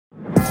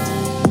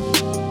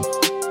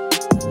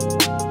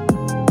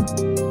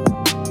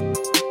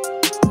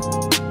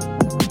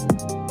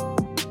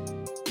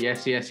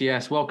Yes, yes,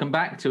 yes. Welcome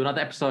back to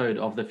another episode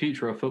of The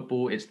Future of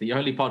Football. It's the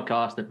only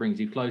podcast that brings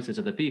you closer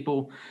to the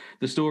people,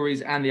 the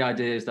stories, and the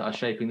ideas that are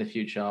shaping the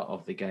future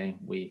of the game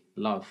we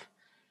love.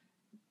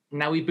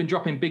 Now, we've been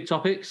dropping big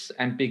topics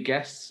and big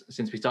guests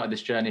since we started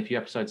this journey a few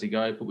episodes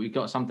ago, but we've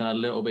got something a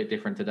little bit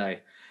different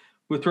today.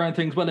 We're throwing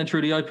things well and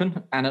truly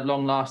open, and at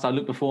long last, I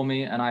look before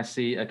me and I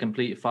see a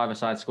complete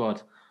five-a-side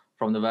squad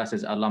from the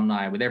Versus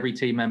alumni, with every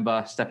team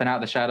member stepping out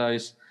of the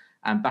shadows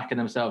and backing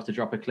themselves to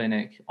drop a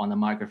clinic on the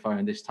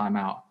microphone this time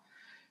out.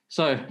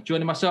 So,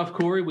 joining myself,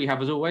 Corey, we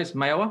have, as always,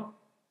 Mayowa.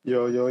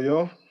 Yo, yo,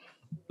 yo.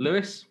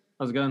 Lewis.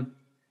 How's it going?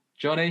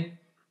 Johnny.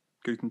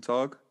 Guten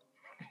Tag.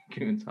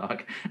 Guten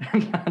Tag.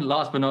 And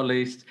last but not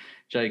least,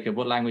 Jacob.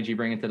 What language are you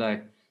bringing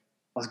today? I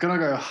was going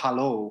to go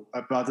hello,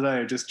 but I don't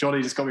know.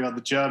 Johnny just got me on the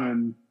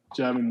German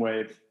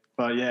wave.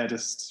 But yeah,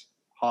 just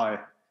hi.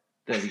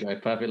 There we go.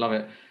 Perfect. Love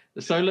it.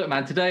 So look,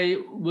 man, today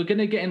we're going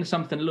to get into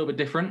something a little bit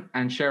different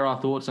and share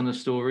our thoughts on a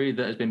story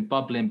that has been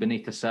bubbling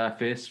beneath the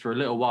surface for a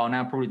little while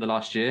now, probably the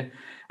last year.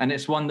 And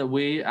it's one that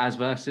we, as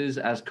Versus,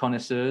 as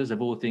connoisseurs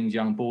of all things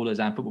young ballers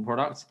and football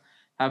products,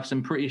 have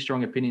some pretty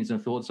strong opinions and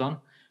thoughts on,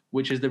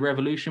 which is the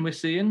revolution we're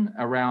seeing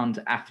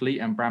around athlete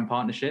and brand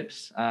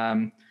partnerships.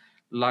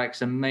 Like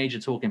some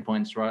major talking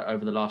points right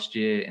over the last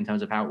year in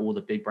terms of how all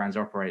the big brands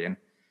are operating.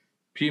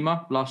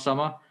 PUMA last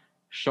summer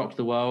shocked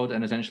the world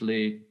and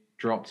essentially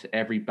dropped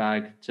every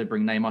bag to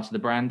bring Neymar to the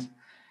brand.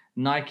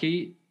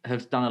 Nike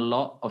has done a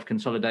lot of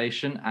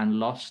consolidation and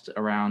lost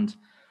around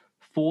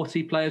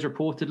 40 players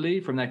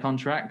reportedly from their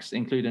contracts,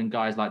 including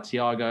guys like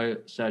Thiago,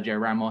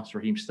 Sergio Ramos,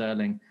 Raheem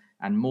Sterling,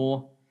 and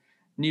more.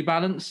 New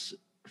Balance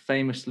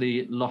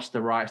famously lost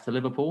the rights to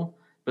Liverpool,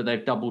 but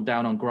they've doubled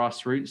down on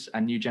grassroots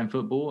and new gen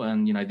football.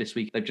 And, this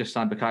week they've just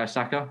signed Bukayo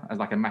Saka as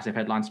like a massive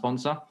headline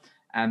sponsor,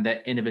 and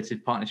their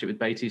innovative partnership with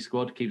Beatty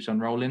Squad keeps on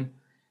rolling.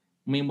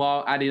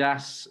 Meanwhile,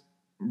 Adidas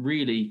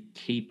really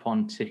keep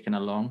on ticking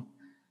along.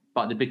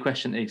 But the big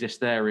question that exists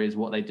there is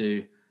what they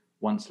do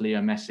once Leo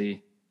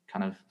Messi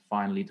kind of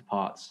finally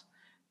departs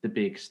the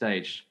big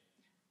stage.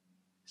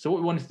 So what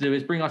we wanted to do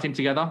is bring our team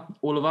together.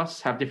 All of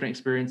us have different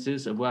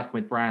experiences of working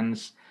with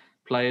brands,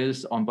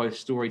 players on both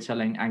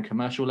storytelling and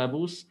commercial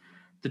levels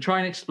to try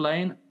and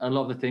explain a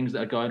lot of the things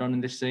that are going on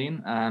in this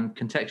scene,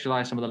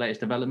 contextualize some of the latest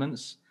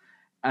developments,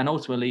 and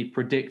ultimately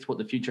predict what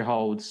the future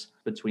holds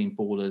between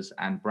ballers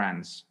and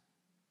brands.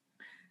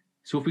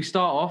 So if we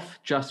start off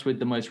just with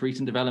the most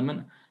recent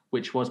development,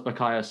 which was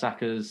Bukayo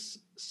Saka's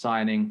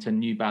signing to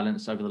New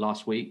Balance over the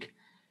last week,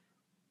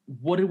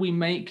 what did we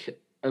make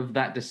of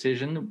that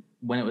decision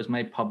when it was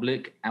made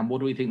public? And what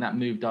do we think that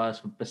move does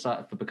for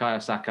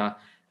Bukayo Saka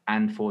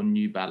and for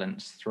New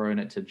Balance? Throwing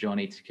it to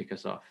Johnny to kick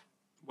us off.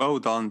 Well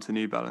done to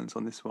New Balance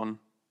on this one.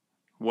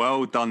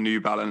 Well done,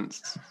 New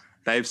Balance.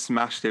 They've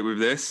smashed it with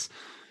this.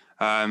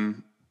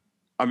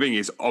 I think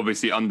it's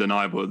obviously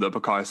undeniable that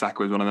Bukayo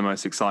Saka is one of the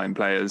most exciting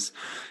players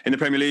in the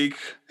Premier League,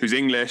 who's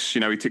English,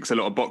 he ticks a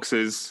lot of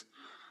boxes.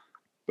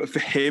 But for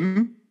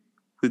him,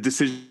 the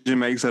decision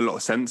makes a lot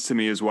of sense to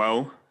me as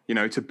well.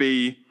 To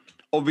be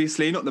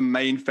obviously not the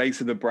main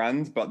face of the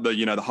brand, but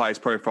the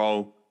highest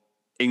profile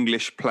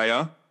English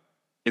player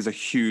is a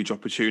huge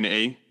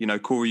opportunity.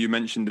 Corey, you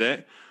mentioned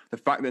it. The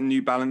fact that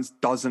New Balance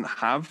doesn't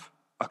have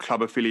a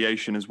club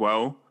affiliation as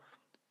well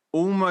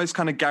almost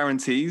kind of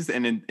guarantees that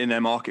in their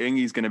marketing,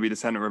 he's going to be the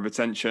center of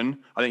attention.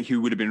 I think he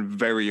would have been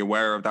very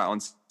aware of that on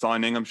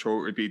signing. I'm sure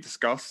it would be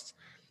discussed.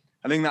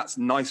 I think that's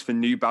nice for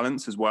New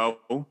Balance as well.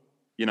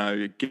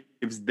 It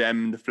gives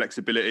them the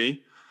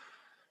flexibility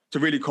to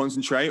really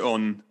concentrate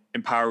on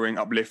empowering,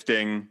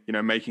 uplifting,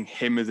 making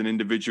him as an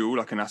individual,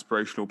 like an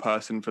aspirational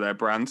person for their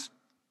brand.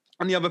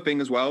 And the other thing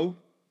as well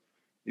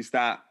is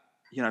that,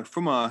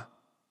 from a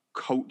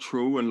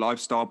cultural and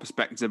lifestyle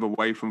perspective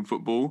away from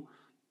football,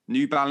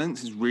 New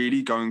Balance is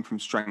really going from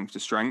strength to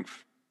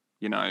strength.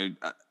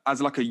 As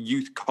like a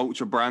youth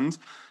culture brand,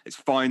 it's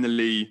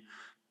finally,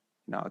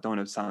 I don't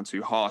want to sound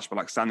too harsh, but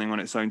like standing on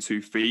its own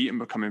 2 feet and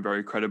becoming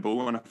very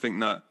credible. And I think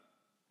that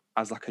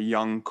as like a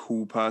young,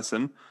 cool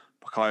person,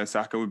 Bukayo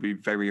Saka would be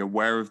very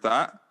aware of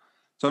that.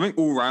 So I think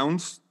all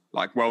round,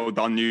 like well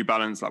done New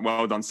Balance, like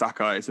well done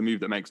Saka. It's a move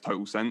that makes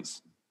total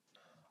sense.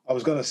 I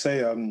was going to say,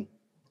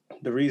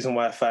 the reason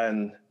why I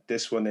find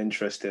this one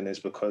interesting is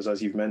because,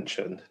 as you've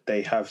mentioned,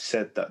 they have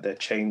said that they're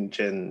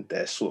changing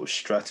their sort of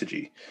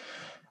strategy.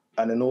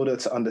 And in order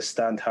to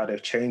understand how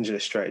they've changed their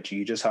strategy,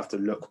 you just have to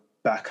look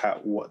back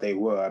at what they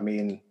were. I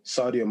mean,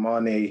 Sadio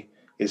Mane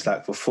is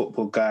like the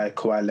football guy,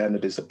 Kawhi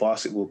Leonard is the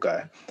basketball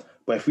guy.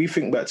 But if we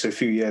think back to a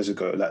few years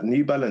ago, like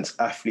New Balance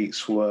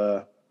athletes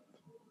were,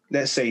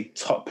 let's say,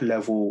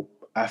 top-level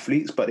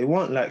athletes, but they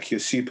weren't like your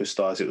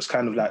superstars. It was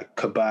kind of like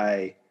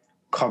Kabay,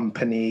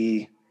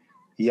 Company,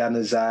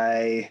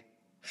 Januzaj,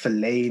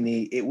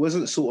 Fellaini. It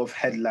wasn't sort of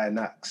headline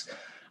acts.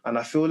 And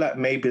I feel like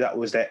maybe that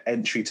was their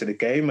entry to the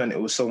game, and it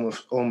was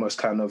almost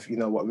kind of, we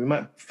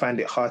might find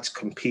it hard to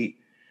compete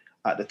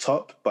at the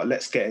top, but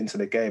let's get into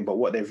the game. But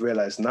what they've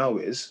realised now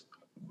is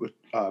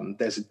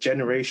there's a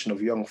generation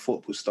of young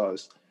football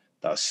stars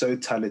that are so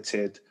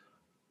talented,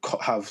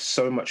 have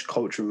so much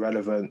cultural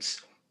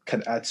relevance,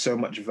 can add so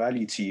much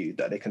value to you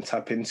that they can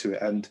tap into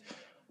it. And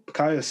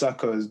Bukayo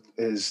Saka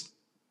is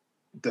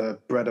the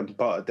bread and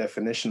butter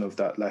definition of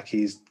that. Like,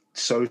 he's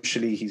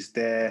socially, he's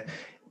there.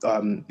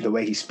 The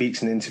way he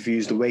speaks in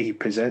interviews, the way he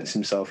presents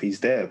himself, he's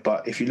there.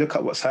 But if you look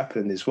at what's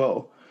happening as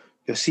well,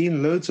 you're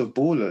seeing loads of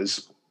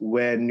ballers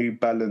wear New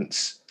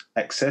Balance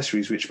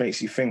accessories, which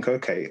makes you think,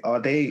 okay,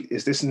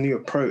 is this a new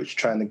approach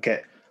trying to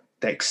get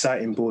the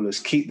exciting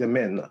ballers, keep them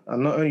in,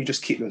 and not only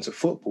just keep them to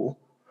football,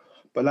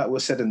 but like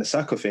was said in the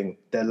Saka thing,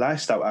 they're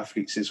lifestyle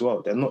athletes as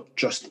well. It's not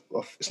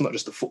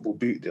just a football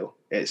boot deal.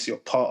 You're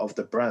part of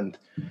the brand.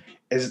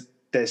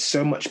 There's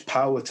so much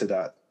power to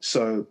that.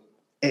 So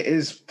it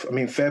is, I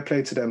mean, fair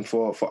play to them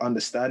for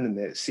understanding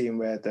it, seeing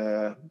where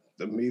the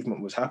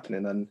movement was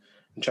happening and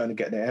trying to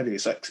get there early.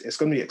 It's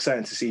going to be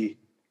exciting to see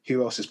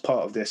who else is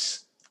part of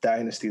this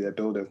dynasty they're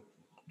building.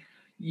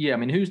 Yeah, I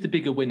mean, who's the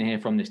bigger winner here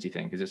from this, do you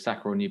think? Is it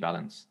Saka or New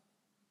Balance?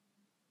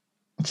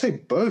 I'd say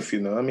both, I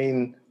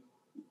mean,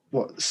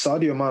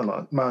 Sadio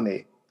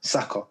Mane,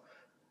 Saka.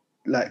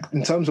 Like,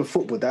 in terms of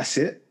football, that's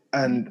it.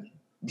 And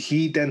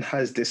he then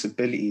has this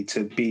ability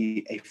to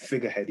be a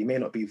figurehead. He may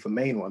not be the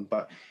main one,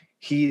 but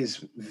he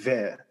is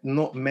there.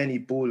 Not many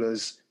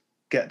ballers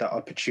get that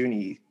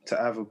opportunity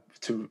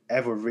to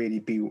ever really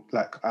be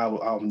like,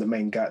 I'm the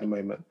main guy at the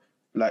moment.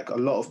 Like, a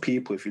lot of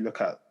people, if you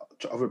look at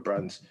other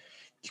brands,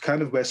 you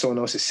kind of wear someone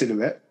else's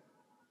silhouette.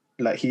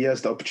 Like, he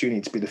has the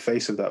opportunity to be the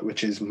face of that,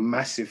 which is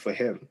massive for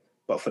him.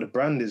 But for the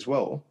brand as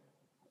well,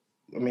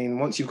 I mean,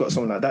 once you've got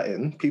someone like that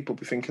in, people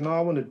be thinking,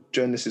 I want to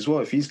join this as well.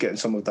 If he's getting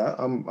some of that,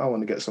 I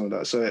want to get some of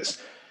that. So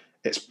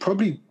it's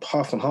probably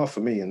half and half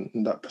for me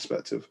in that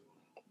perspective.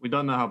 We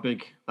don't know how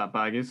big that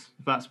bag is.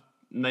 If that's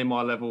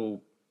Neymar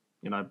level,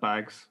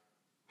 bags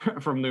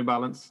from New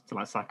Balance to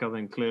like Saka,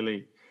 then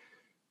clearly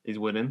he's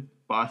winning.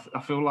 But I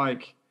feel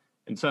like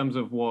in terms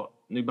of what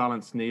New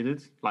Balance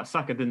needed, like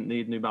Saka didn't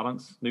need New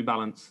Balance. New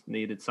Balance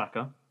needed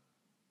Saka.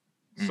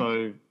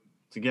 So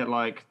to get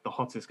like the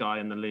hottest guy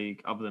in the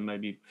league, other than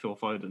maybe Phil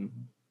Foden,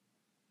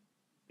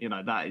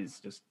 that is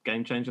just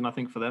game changing, I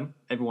think, for them.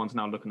 Everyone's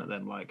now looking at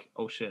them like,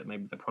 oh shit,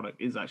 maybe the product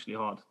is actually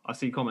hard. I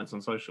see comments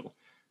on social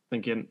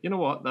thinking, you know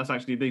what, that's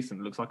actually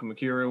decent. It looks like a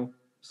mercurial,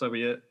 so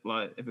be it.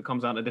 Like, if it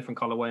comes out in a different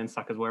colorway and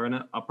Saka's wearing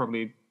it, I'll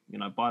probably,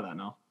 buy that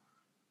now.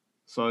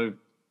 So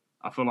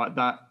I feel like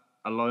that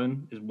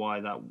alone is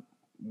why that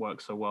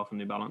works so well for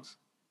New Balance.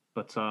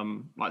 But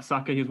like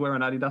Saka, he was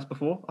wearing adidas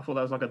before. I thought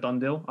that was like a done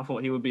deal. I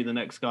thought he would be the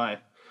next guy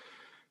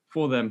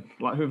for them.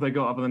 Like, who have they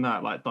got other than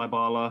that? Like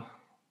Dybala,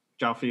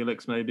 João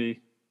Felix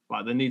maybe.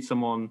 Like, they need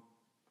someone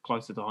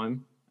closer to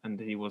home, and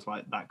he was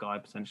like that guy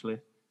potentially.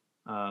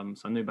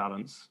 So New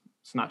Balance,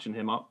 snatching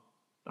him up,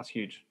 that's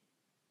huge.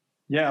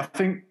 Yeah, I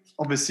think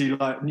obviously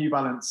like New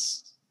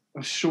Balance,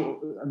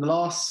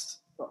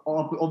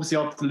 obviously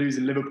after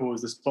losing Liverpool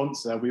as the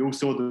sponsor, we all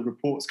saw the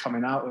reports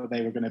coming out that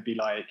they were going to be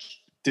like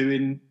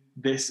doing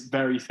this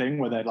very thing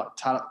where they're like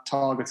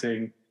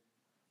targeting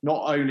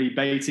not only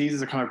Beatties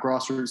as a kind of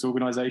grassroots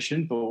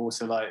organisation, but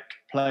also like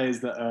players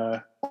that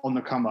are on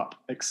the come up,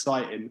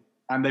 exciting.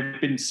 And they've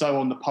been so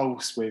on the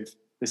pulse with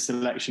this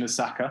selection of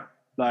Saka.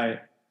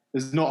 Like,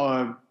 there's not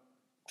a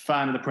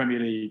fan of the Premier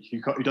League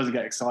who doesn't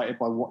get excited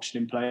by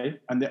watching him play.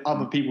 And the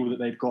other people that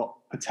they've got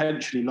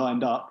potentially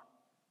lined up,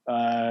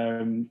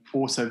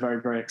 also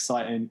very, very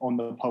exciting on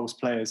the pulse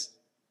players.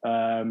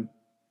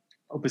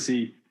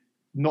 Obviously,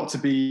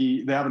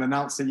 they haven't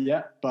announced it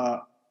yet,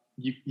 but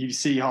you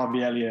see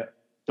Harvey Elliott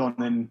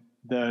donning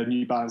the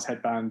New Balance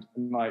headband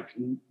and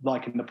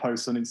liking the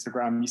posts on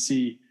Instagram. You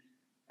see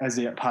Eze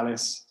at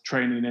Palace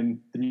training in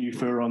the new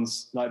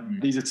Furons. Like,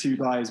 these are two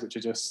guys which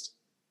are just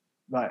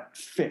like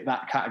fit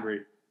that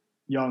category.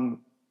 Young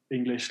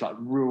English, like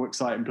real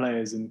exciting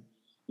players, and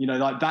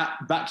like that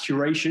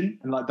curation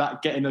and like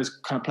that, getting those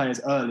kind of players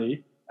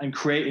early and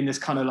creating this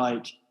kind of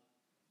like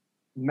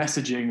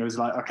messaging as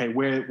like, okay,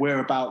 we're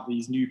about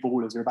these new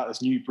ballers, we're about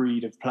this new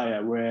breed of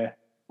player, we're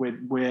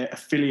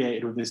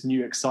affiliated with this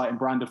new exciting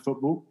brand of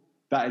football.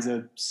 That is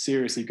a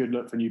seriously good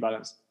look for New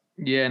Balance.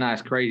 Yeah, no,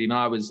 it's crazy.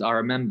 No, I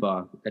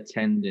remember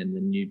attending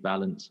the New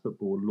Balance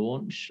football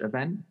launch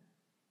event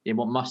in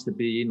what must have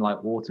been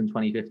like autumn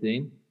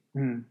 2015.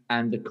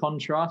 And the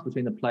contrast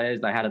between the players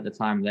they had at the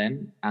time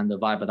then and the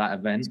vibe of that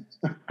event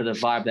to the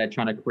vibe they're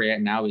trying to create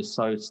now is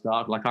so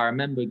stark. Like, I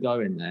remember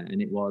going there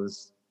and it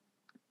was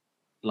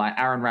like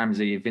Aaron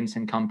Ramsey,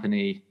 Vincent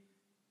Kompany,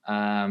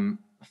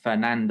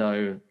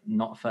 Fernando,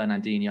 not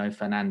Fernandinho,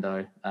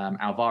 Fernando,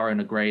 Alvaro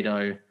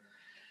Negredo,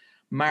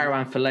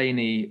 Marouane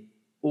Fellaini,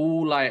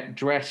 all like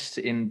dressed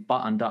in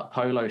buttoned up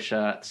polo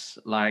shirts,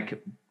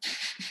 like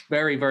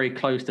very, very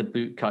close to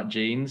bootcut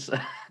jeans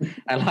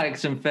and like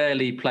some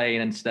fairly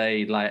plain and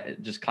staid, like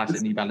just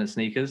classic New Balance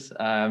sneakers.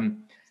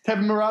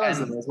 Kevin Morales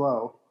in there as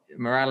well.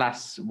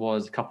 Morales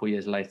was a couple of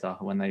years later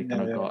when they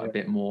kind of got a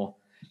bit more.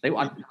 It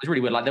was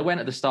really weird. Like, they went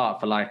at the start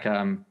for like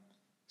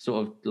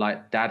sort of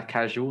like dad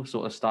casual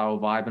sort of style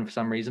vibe, and for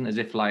some reason, as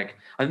if like,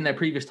 I think their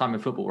previous time in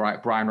football,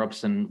 right, Brian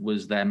Robson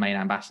was their main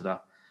ambassador.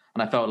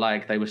 And I felt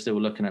like they were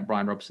still looking at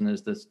Brian Robson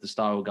as the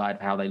style guide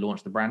for how they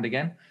launched the brand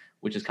again,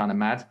 which is kind of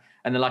mad.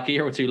 And then like a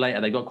year or two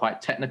later, they got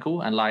quite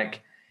technical, and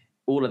like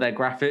all of their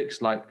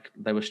graphics, like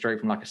they were straight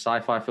from like a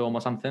sci-fi film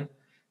or something.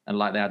 And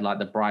like they had like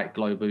the bright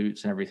glow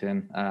boots and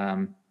everything.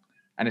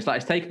 And it's like,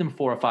 it's taken them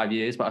 4 or 5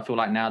 years, but I feel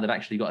like now they've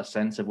actually got a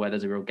sense of where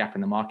there's a real gap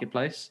in the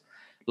marketplace.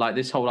 Like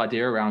this whole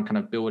idea around kind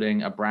of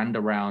building a brand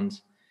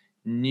around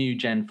new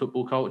gen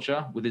football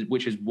culture,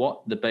 which is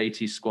what the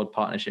Beatty squad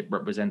partnership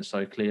represents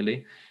so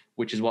clearly,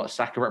 which is what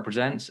Saka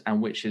represents,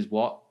 and which is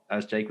what,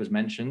 as Jake was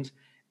mentioned,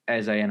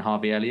 Eze and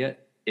Harvey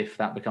Elliott, if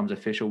that becomes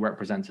official,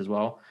 represents as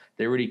well.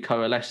 They're really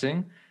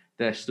coalescing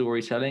their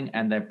storytelling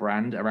and their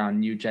brand around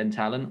new gen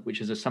talent,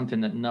 which is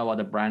something that no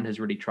other brand has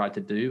really tried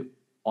to do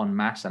en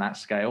masse and at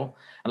scale.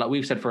 And like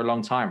we've said for a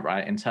long time,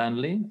 right,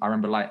 internally, I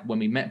remember like when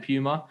we met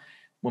Puma,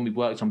 when we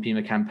worked on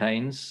Puma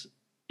campaigns,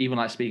 even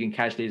like speaking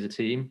casually as a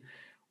team,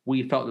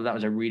 we felt that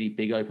was a really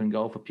big open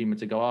goal for Puma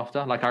to go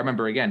after. Like I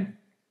remember again,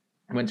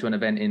 I went to an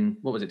event in,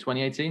 what was it,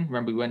 2018?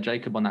 Remember we went,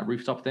 Jacob, on that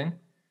rooftop thing?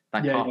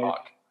 That car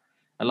park.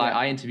 And like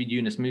I interviewed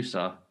Yunus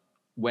Musa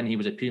when he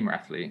was a Puma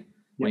athlete,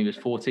 when he was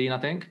 14, I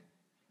think.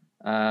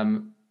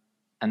 And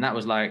that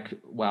was like,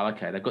 wow,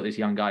 okay, they've got this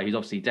young guy. He's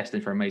obviously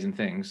destined for amazing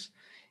things.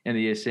 In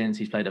the years since,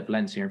 he's played at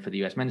Valencia and for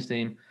the US men's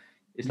team.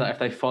 It's like if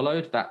they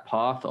followed that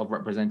path of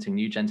representing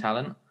new gen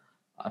talent,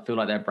 I feel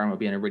like their brand would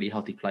be in a really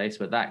healthy place.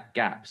 But that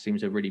gap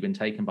seems to have really been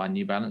taken by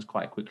New Balance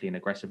quite quickly and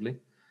aggressively,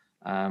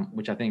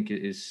 which I think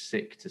is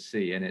sick to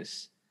see. And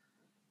it's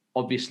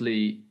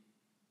obviously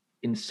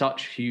in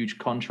such huge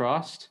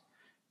contrast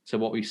to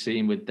what we've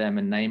seen with them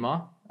and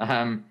Neymar.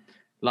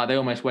 Like they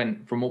almost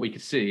went, from what we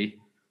could see,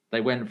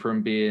 they went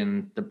from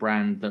being the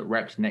brand that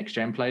reps next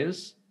gen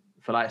players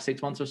for like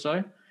 6 months or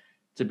so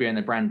to being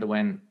the brand that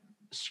went,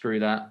 screw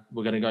that,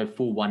 we're going to go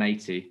full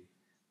 180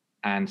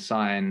 and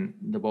sign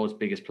the world's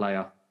biggest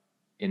player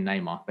in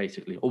Neymar,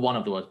 basically, or one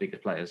of the world's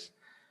biggest players.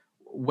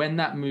 When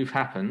that move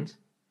happened,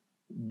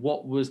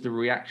 what was the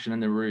reaction in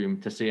the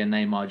room to see a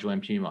Neymar join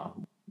Puma?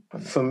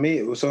 For me,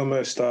 it was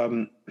almost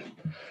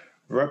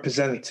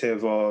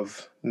representative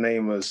of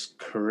Neymar's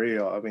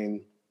career. I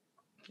mean,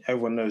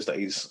 everyone knows that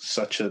he's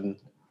such a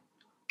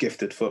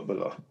gifted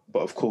footballer, but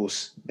of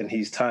course, in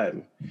his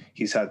time,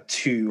 he's had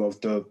 2 of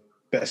the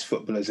best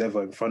footballers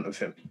ever in front of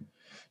him.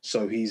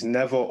 So he's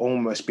never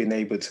almost been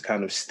able to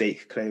kind of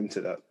stake claim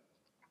to that.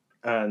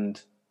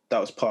 And that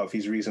was part of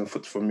his reason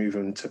for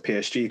moving to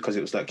PSG, because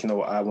it was like, you know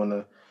what, I want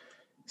to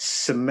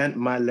cement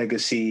my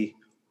legacy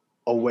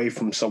away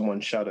from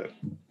someone's shadow.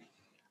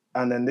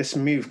 And then this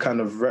move kind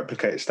of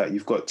replicates that.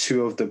 You've got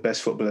 2 of the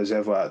best footballers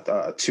ever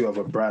at 2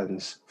 other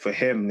brands. For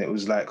him, it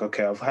was like,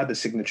 okay, I've had the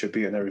signature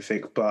boot and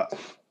everything, but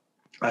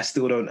I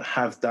still don't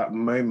have that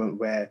moment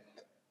where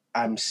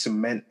I'm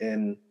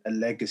cementing a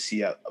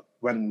legacy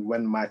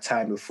when my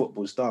time with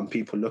football's done.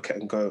 People look at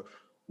it and go,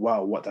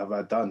 wow, what have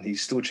I done?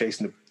 He's still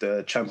chasing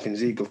the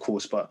Champions League, of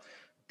course, but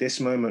this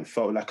moment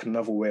felt like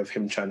another way of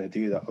him trying to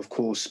do that. Of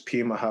course,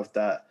 Puma have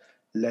that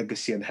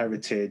legacy and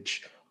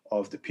heritage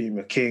of the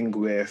Puma King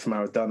with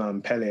Maradona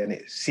and Pele, and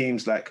it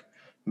seems like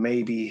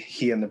maybe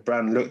he and the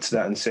brand looked at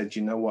that and said,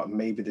 you know what,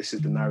 maybe this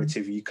is the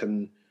narrative you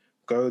can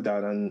go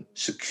down and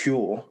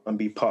secure and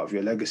be part of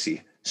your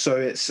legacy. So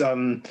it's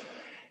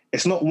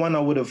not one I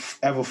would have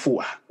ever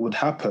thought would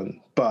happen,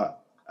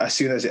 but as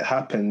soon as it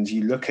happens,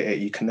 you look at it,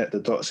 you connect the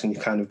dots, and you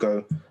kind of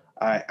go,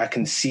 I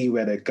can see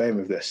where they're going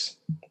with this.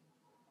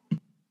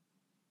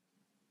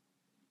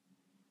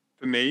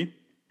 For me,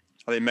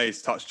 I think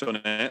May's touched on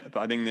it, but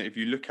I think that if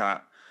you look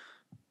at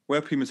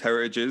where Puma's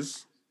heritage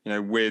is, you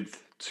know,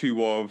 with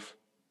 2 of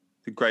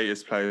the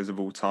greatest players of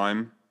all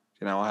time,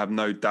 you know, I have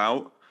no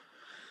doubt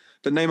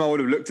that Neymar would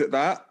have looked at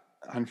that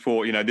and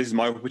thought, you know, this is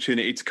my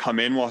opportunity to come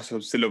in whilst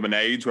I'm still of an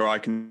age where I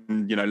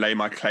can, you know, lay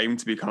my claim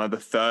to be kind of the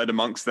third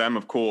amongst them.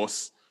 Of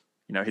course,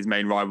 you know, his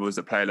main rivals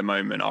that play at the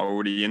moment are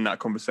already in that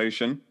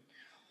conversation.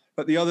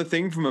 But the other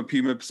thing from a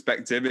Puma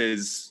perspective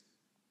is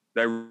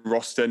their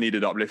roster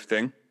needed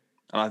uplifting.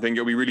 And I think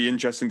it'll be really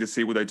interesting to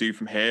see what they do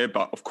from here.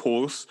 But of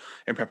course,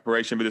 in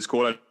preparation for this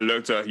call, I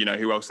looked at, you know,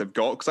 who else they've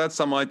got, because I had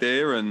some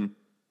idea, and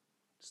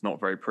it's not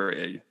very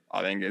pretty,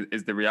 I think,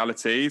 is the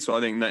reality. So I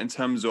think that in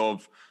terms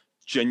of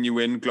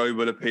genuine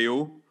global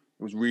appeal,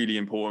 it was really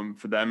important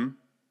for them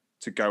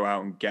to go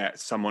out and get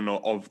someone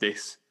of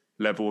this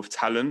level of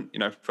talent, you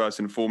know, first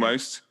and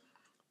foremost.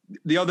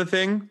 The other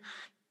thing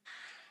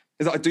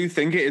is that I do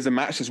think it is a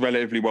match that's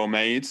relatively well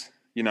made.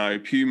 You know,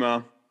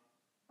 Puma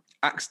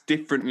acts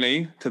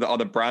differently to the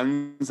other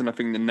brands, and I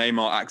think that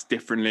Neymar acts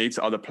differently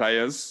to other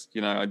players.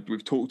 You know,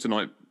 we've talked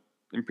tonight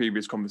in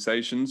previous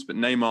conversations, but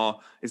Neymar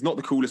is not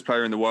the coolest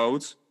player in the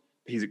world.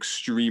 He's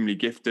extremely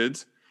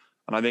gifted.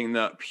 And I think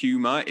that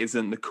Puma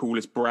isn't the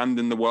coolest brand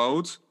in the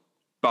world,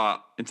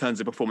 but in terms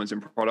of performance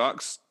and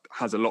products,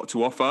 has a lot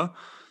to offer.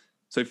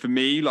 So for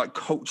me, like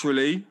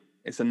culturally,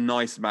 it's a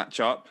nice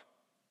matchup.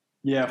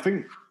 Yeah, I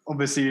think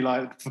obviously,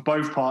 like for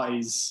both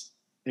parties,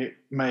 it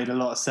made a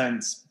lot of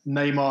sense.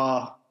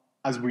 Neymar,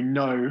 as we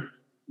know,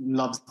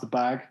 loves the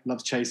bag,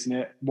 loves chasing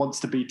it, wants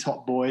to be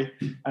top boy.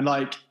 And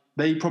like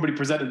they probably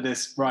presented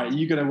this, right,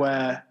 you're going to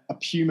wear a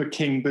Puma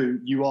King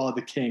boot, you are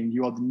the king,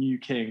 you are the new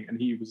king. And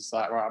he was just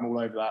like, right, I'm all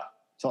over that,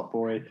 top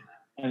boy.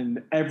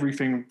 And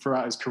everything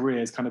throughout his career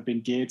has kind of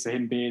been geared to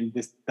him being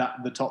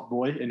the top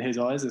boy in his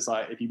eyes. It's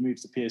like, if he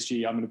moves to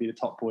PSG, I'm going to be the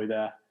top boy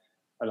there.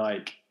 But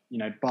like, you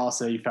know,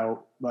 Barca, he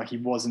felt like he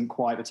wasn't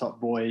quite the top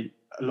boy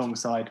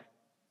alongside,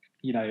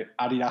 you know,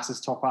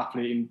 Adidas' top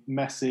athlete in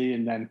Messi.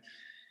 And then,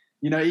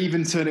 you know,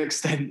 even to an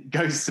extent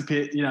goes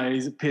to, you know,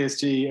 he's at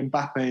PSG,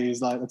 Mbappe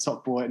is like the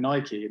top boy at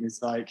Nike. And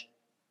it's like,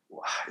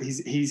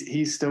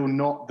 he's still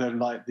not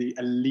the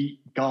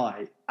elite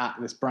guy at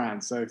this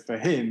brand. So for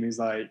him,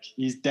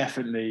 he's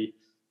definitely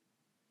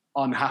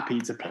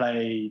unhappy to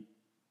play,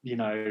 you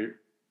know,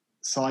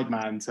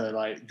 sideman to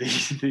like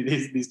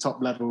these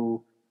top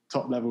level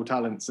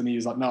talents. And he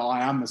was like, no,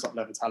 I am the top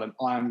level talent.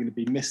 I am going to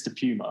be Mr.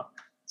 Puma.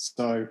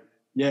 So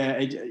yeah,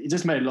 it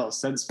just made a lot of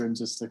sense for him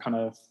just to kind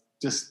of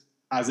just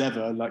as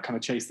ever, like kind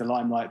of chase the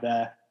limelight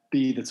there,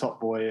 be the top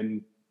boy.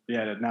 And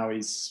yeah, now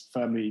he's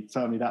firmly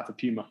that for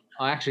Puma.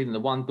 I actually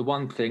think the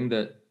one thing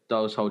that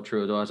does hold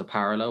true as a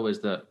parallel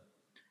is that,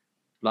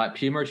 like,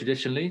 Puma are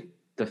traditionally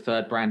the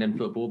third brand in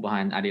football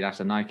behind Adidas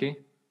and Nike,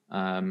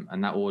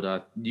 and that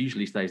order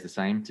usually stays the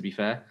same, to be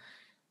fair.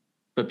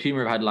 But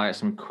Puma have had like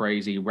some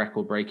crazy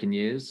record-breaking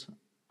years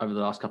over the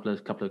last couple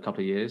of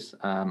years,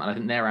 and I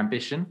think their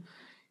ambition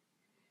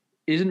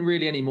isn't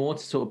really anymore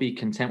to sort of be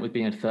content with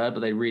being a third, but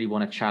they really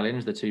want to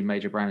challenge the two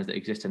major brands that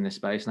exist in this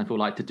space. And I feel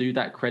like to do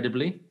that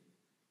credibly,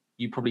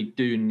 you probably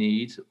do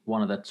need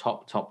one of the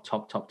top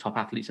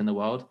athletes in the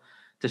world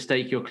to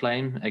stake your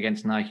claim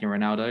against Nike and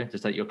Ronaldo, to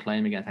stake your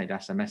claim against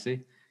Adidas and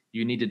Messi.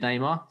 You needed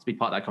Neymar to be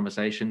part of that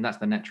conversation. That's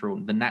the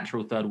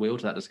natural third wheel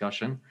to that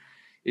discussion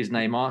is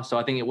Neymar. So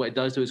I think what it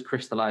does do is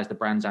crystallize the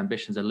brand's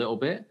ambitions a little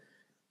bit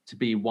to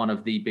be one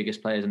of the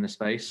biggest players in the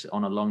space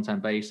on a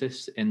long-term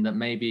basis, in that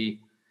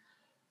maybe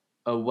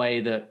a way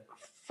that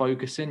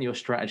focusing your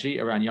strategy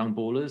around young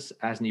ballers,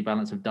 as New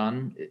Balance have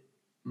done, it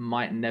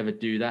might never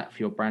do that for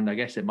your brand. I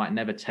guess it might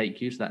never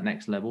take you to that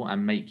next level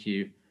and make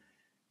you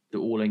the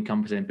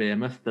all-encompassing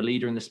behemoth, the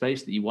leader in the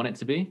space that you want it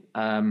to be.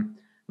 And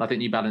I think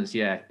New Balance,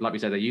 yeah, like we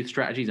said, their youth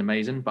strategy is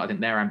amazing, but I think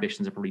their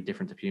ambitions are probably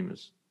different to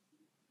Puma's.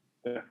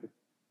 Yeah.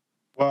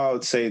 What I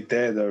would say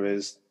there, though,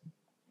 is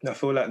I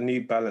feel like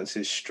New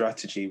Balance's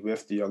strategy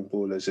with the young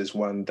ballers is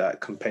one that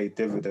can pay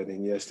dividend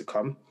in years to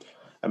come.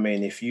 I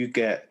mean, if you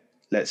get,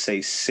 let's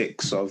say,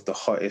 6 of the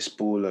hottest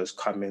ballers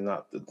coming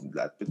up,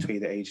 like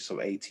between the ages of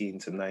 18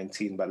 to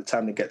 19, by the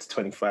time they get to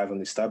 25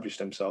 and establish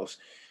themselves,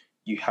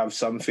 you have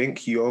something.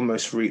 You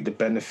almost reap the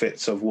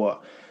benefits of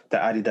what the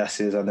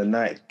Adidases and the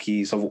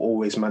Nikes have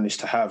always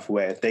managed to have,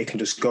 where they can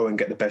just go and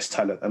get the best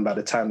talent. And by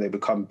the time they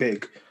become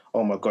big,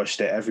 oh my gosh,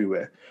 they're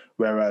everywhere.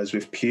 Whereas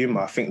with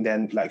Puma, I think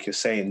then, like you're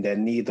saying, their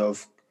needed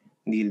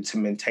to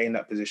maintain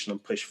that position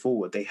and push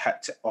forward. They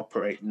had to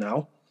operate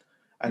now.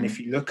 And if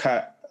you look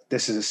at,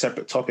 this is a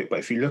separate topic, but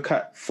if you look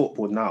at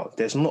football now,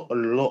 there's not a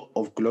lot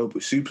of global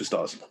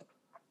superstars.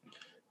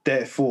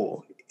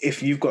 Therefore,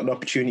 if you've got an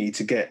opportunity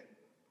to get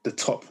the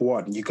top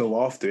one, you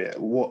go after it.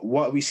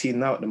 What are we seeing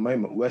now at the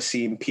moment? We're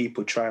seeing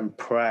people try and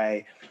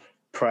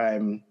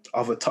prime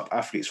other top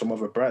athletes from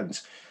other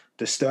brands.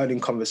 The Sterling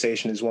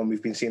conversation is one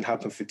we've been seeing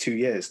happen for 2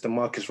 years. The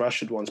Marcus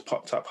Rashford one's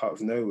popped up out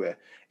of nowhere.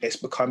 It's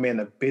becoming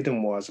a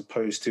bidding war as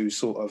opposed to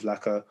sort of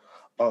like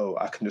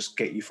I can just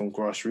get you from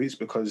grassroots,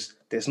 because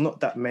there's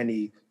not that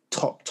many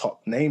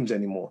top names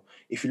anymore.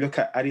 If you look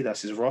at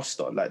Adidas's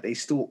roster, like, they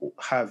still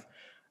have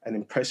an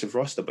impressive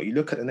roster, but you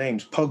look at the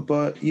names,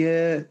 Pogba,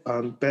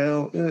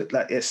 Bale,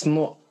 like, it's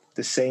not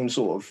the same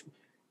sort of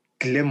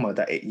glimmer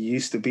that it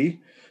used to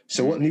be.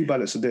 So what New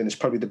Balance are doing is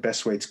probably the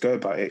best way to go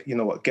about it. You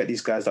know what, get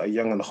these guys that are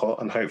young and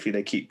hot, and hopefully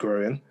they keep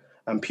growing.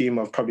 And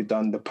Puma have probably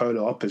done the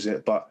polar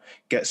opposite, but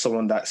get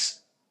someone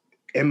that's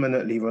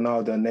imminently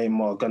Ronaldo and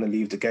Neymar going to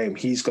leave the game.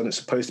 He's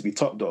supposed to be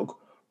top dog.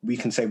 We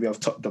can say we have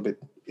top dog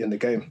in the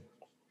game.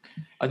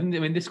 I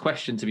mean, this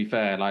question, to be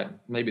fair, like,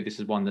 maybe this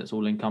is one that's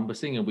all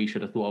encompassing and we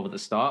should have thought of at the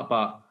start,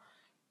 but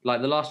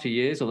like the last few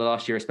years, or the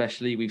last year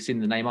especially, we've seen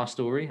the Neymar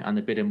story and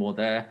the bidding war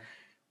there.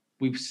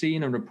 We've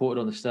seen and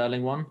reported on the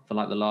Sterling one for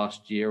like the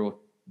last year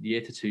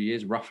to 2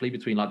 years, roughly,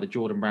 between like the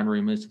Jordan brand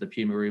rumors to the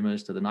Puma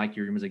rumors to the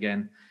Nike rumors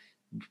again.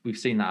 We've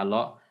seen that a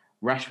lot.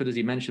 Rashford, as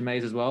you mentioned,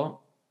 Mays, as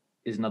well,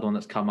 is another one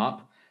that's come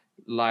up.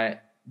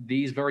 Like,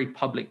 these very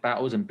public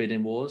battles and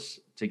bidding wars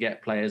to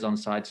get players on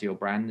side to your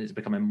brand is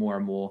becoming more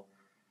and more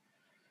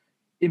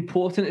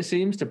important, it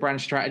seems, to brand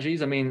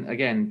strategies. I mean,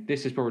 again,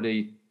 this is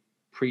probably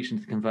preaching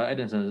to the converted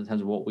in terms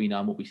of what we know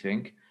and what we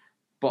think.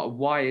 But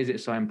why is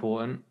it so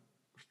important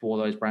for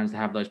those brands to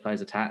have those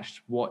players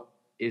attached? What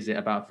is it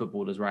about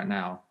footballers right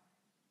now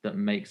that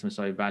makes them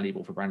so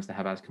valuable for brands to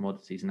have as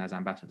commodities and as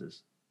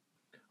ambassadors?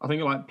 I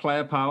think like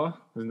player power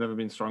has never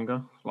been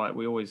stronger. Like,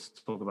 we always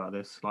talk about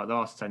this, like the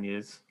last 10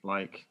 years,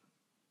 like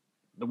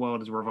the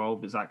world has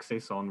revolved its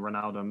axis on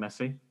Ronaldo and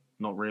Messi,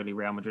 not really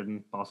Real Madrid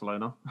and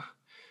Barcelona.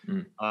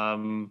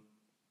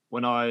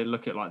 When I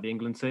look at like the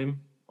England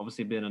team,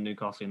 obviously being a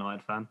Newcastle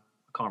United fan,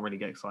 I can't really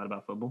get excited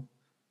about football.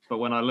 But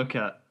when I look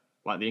at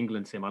like the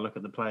England team, I look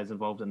at the players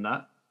involved in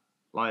that.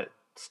 Like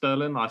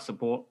Sterling, I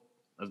support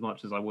as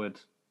much as I would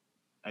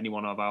any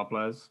one of our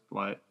players,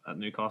 like at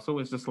Newcastle.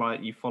 It's just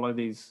like you follow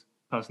these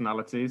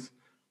personalities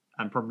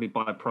and probably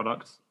buy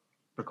products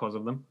because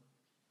of them.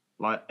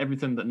 Like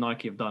everything that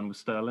Nike have done with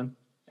Sterling,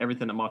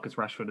 everything that Marcus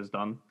Rashford has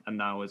done, and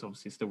now is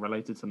obviously still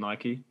related to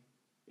Nike.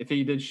 If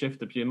he did shift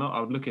to Puma, I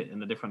would look at it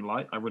in a different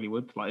light. I really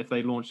would. Like if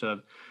they launched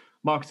a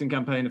marketing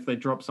campaign, if they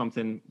dropped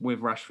something with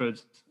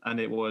Rashford and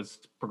it was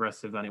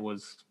progressive and it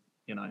was,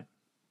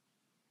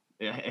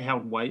 it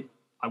held weight,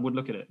 I would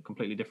look at it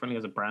completely differently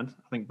as a brand.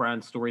 I think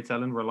brand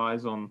storytelling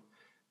relies on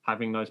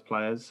having those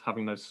players,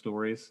 having those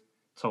stories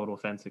told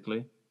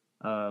authentically.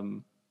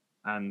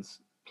 And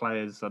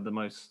players are the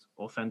most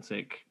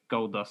authentic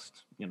gold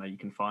dust, you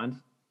can find.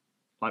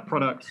 Like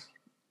product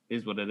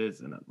is what it is,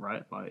 isn't it?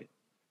 Right? Like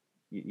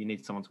you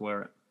need someone to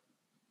wear it.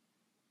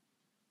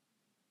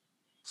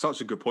 Such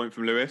a good point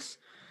from Lewis.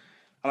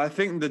 And I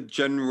think the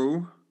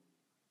general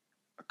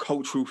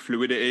cultural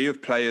fluidity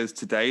of players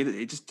today, that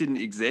it just didn't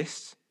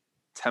exist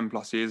 10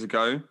 plus years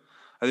ago.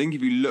 I think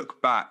if you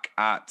look back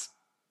at,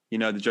 the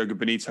Joga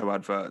Bonito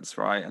adverts,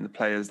 right, and the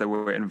players that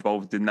were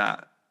involved in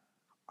that,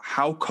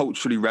 how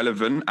culturally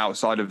relevant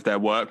outside of their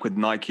work with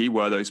Nike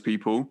were those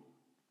people?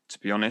 To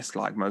be honest,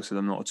 like most of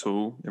them, not at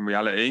all in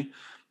reality.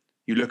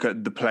 You look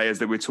at the players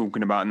that we're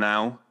talking about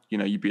now,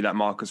 you be that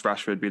Marcus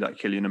Rashford, be that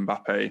Kylian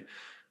Mbappe.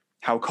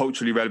 How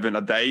culturally relevant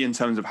are they in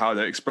terms of how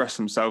they express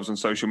themselves on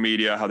social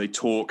media, how they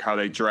talk, how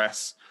they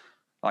dress?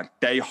 Like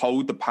they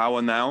hold the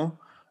power now.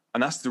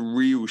 And that's the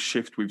real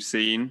shift we've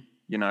seen.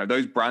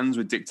 Those brands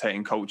were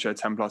dictating culture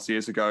 10 plus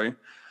years ago.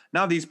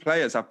 Now these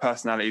players have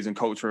personalities and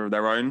culture of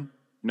their own,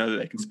 that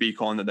they can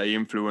speak on, that they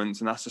influence.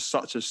 And that's just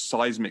such a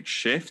seismic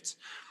shift.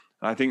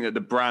 And I think that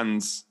the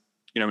brands,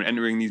 when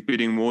entering these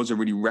bidding wars, are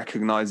really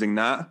recognizing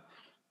that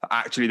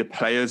actually the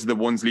players are the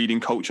ones leading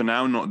culture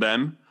now, not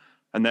them.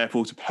 And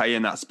therefore, to play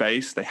in that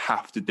space, they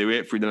have to do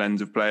it through the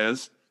lens of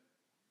players.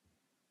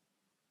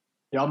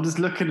 Yeah, I'm just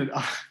looking at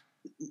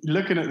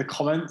the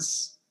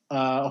comments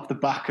off the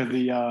back of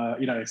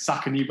the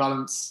Saka New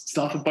Balance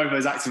stuff of both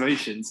those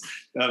activations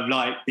of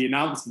like the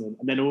announcement,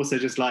 and then also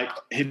just like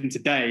him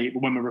today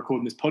when we're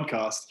recording this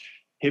podcast,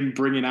 him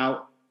bringing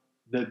out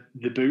the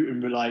boot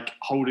and we're like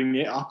holding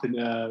it up in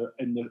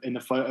the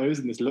photos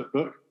in this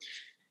lookbook.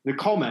 The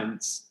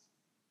comments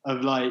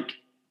of like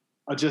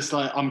are just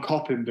like, I'm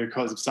copying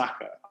because of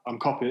Saka. I'm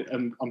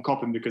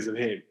copying because of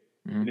him.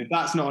 And if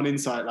that's not an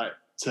insight like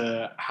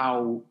to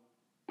how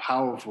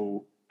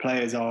powerful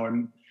players are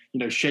and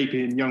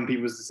shaping young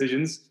people's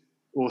decisions,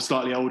 or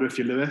slightly older if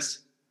you're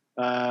Lewis,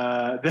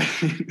 then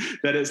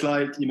it's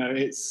like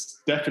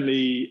it's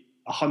definitely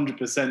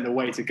 100% the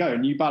way to go.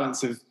 New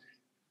Balance of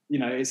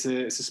it's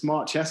a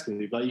smart chess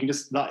move. Like you can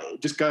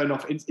just going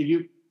off. If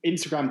you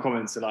Instagram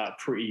comments are like a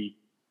pretty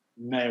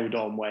nailed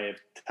on way of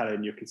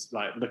telling you,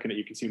 like looking at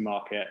your consumer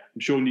market.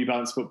 I'm sure New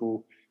Balance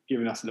Football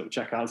giving us a little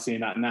check out, seeing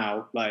that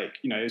now, like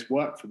it's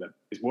worked for them.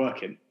 It's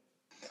working.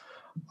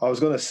 I was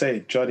going to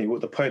say, Johnny,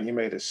 what the point you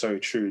made is so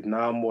true.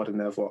 Now more than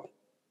ever,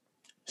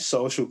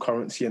 social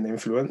currency and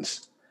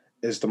influence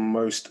is the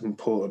most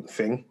important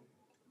thing.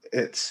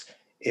 It's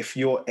if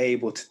you're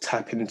able to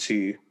tap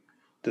into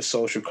the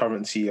social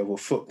currency of a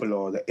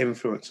footballer, the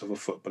influence of a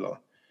footballer,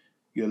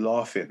 you're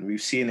laughing.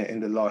 We've seen it in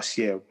the last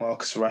year.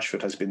 Marcus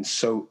Rashford has been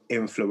so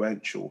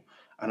influential.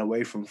 And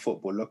away from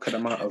football, look at the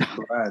amount of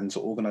brands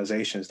or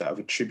organizations that have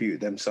attributed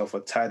themselves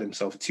or tied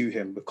themselves to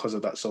him because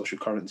of that social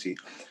currency.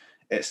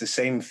 It's the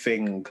same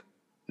thing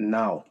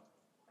now.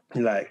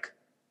 Like,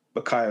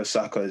 Bukayo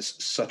Saka is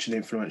such an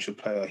influential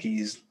player.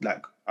 He's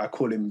like, I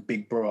call him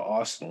Big Bro at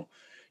Arsenal.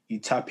 You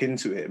tap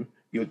into him,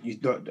 you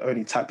don't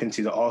only tap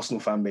into the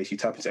Arsenal fan base, you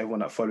tap into everyone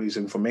that follows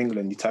him from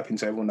England, you tap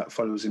into everyone that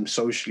follows him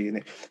socially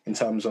in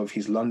terms of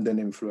his London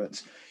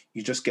influence.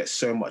 You just get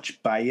so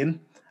much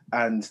buy-in.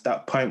 And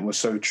that point was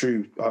so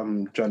true,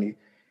 Johnny.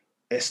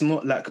 It's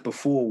not like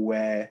before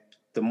where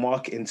the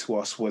marketing to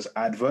us was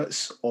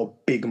adverts or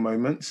big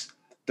moments.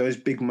 Those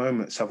big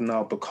moments have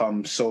now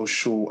become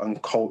social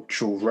and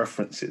cultural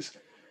references.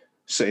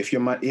 So if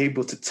you're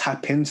able to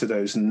tap into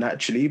those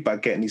naturally by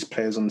getting these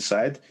players on the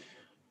side,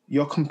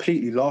 you're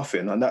completely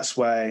laughing. And that's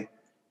why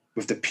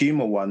with the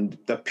Puma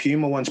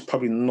one's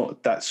probably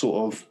not that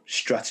sort of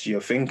strategy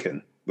of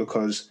thinking,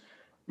 because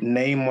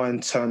Neymar,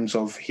 in terms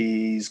of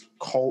his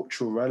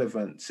cultural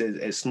relevance,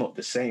 it's not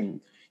the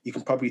same. You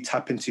can probably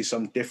tap into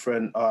some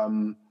different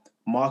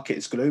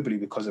markets globally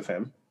because of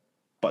him,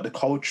 but the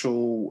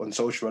cultural and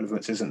social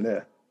relevance isn't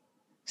there.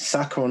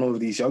 Saka and all of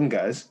these young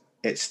guys,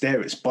 it's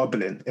there, it's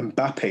bubbling.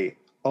 Mbappe,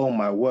 oh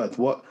my word,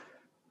 what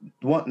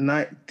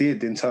Nike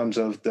did in terms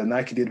of the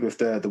Nike did with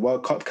the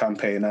World Cup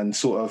campaign and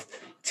sort of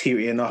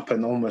tearing up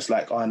and almost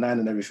like R9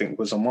 and everything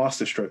was a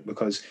masterstroke,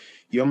 because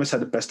you almost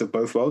had the best of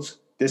both worlds.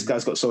 This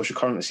guy's got social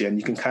currency and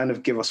you can kind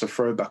of give us a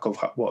throwback of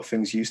what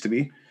things used to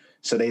be.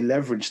 So they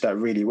leveraged that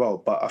really well.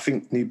 But I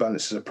think New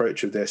Balance's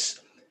approach of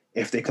this,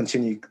 if they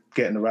continue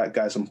getting the right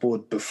guys on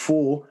board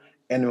before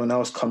anyone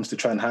else comes to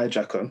try and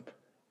hijack them,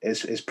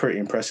 is pretty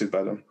impressive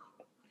by them.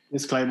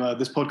 Disclaimer: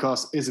 this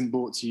podcast isn't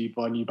brought to you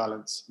by New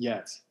Balance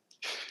yet.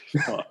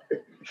 But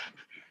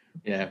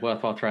Yeah,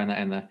 worthwhile throwing that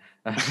in there.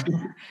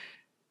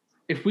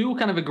 If we all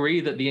kind of agree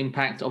that the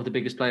impact of the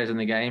biggest players in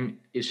the game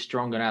is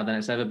stronger now than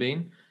it's ever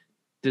been,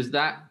 does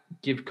that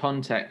give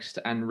context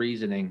and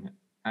reasoning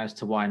as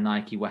to why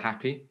Nike were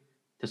happy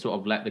to sort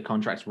of let the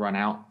contracts run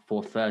out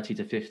for 30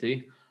 to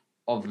 50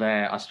 of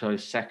their, I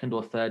suppose, second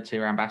or third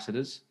tier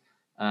ambassadors?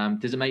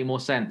 Does it make more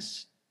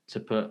sense to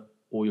put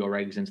all your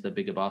eggs into the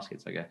bigger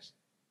baskets, I guess?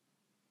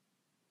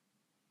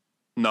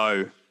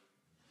 No.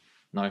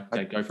 No?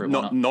 Okay, go for it.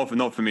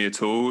 Not for me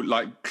at all.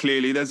 Like,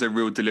 clearly there's a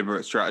real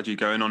deliberate strategy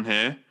going on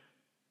here.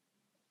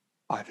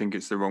 I think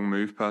it's the wrong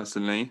move,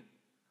 personally.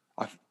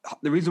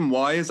 The reason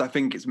why is I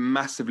think it's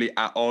massively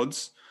at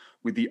odds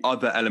with the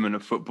other element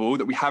of football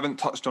that we haven't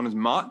touched on as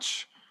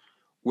much,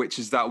 which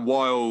is that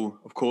while,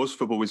 of course,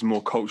 football is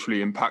more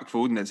culturally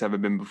impactful than it's ever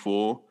been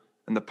before,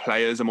 and the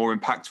players are more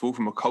impactful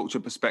from a culture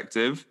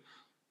perspective,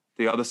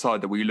 the other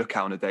side that we look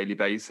at on a daily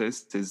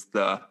basis is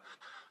the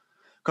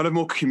kind of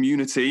more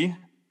community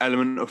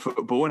element of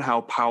football and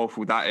how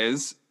powerful that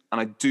is.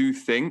 And I do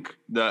think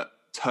that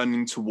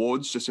turning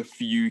towards just a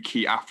few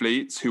key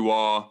athletes who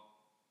are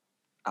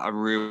at a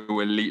real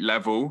elite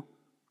level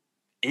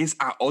is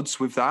at odds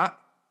with that,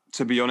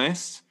 to be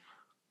honest.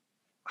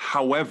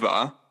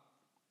 However,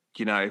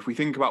 you know, if we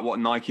think about what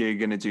Nike are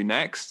going to do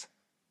next,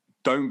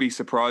 don't be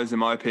surprised, in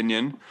my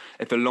opinion,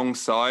 if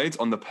alongside,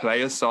 on the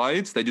player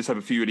side, they just have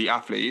a few elite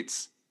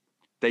athletes,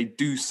 they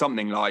do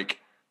something like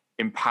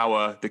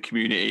empower the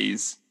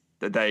communities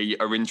that they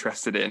are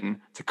interested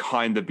in to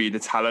kind of be the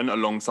talent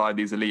alongside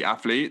these elite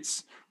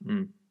athletes.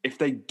 If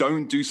they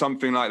don't do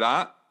something like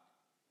that,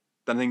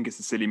 then I think it's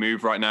a silly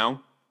move right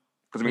now.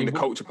 Because I mean, the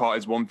culture part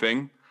is one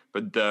thing,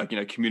 but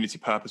the community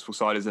purposeful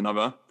side is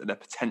another that they're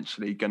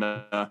potentially going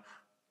to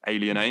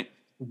alienate.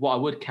 What I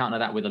would counter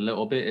that with a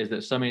little bit is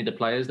that so many of the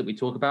players that we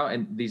talk about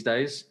in these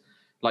days,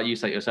 like you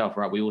say it yourself,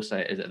 right? We all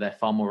say it, is that they're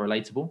far more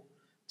relatable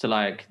to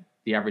like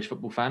the average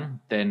football fan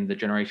than the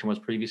generation was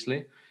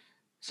previously.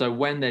 So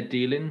when they're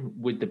dealing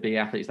with the big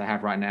athletes they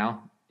have right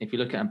now, if you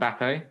look at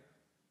Mbappe,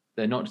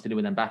 they're not just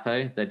dealing with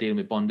Mbappe, they're dealing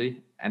with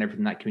Bondi and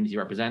everything that community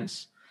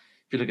represents.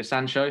 If you look at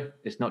Sancho,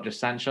 it's not just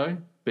Sancho,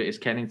 but it's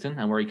Kennington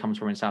and where he comes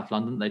from in South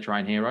London, they try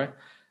and hero. And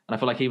I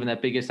feel like even their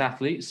biggest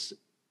athletes,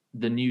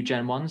 the new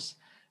gen ones,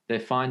 they're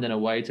finding a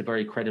way to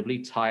very credibly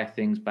tie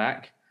things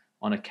back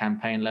on a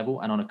campaign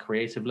level and on a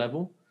creative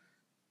level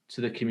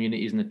to the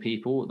communities and the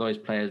people those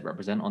players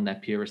represent on their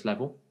purest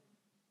level,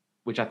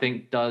 which I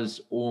think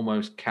does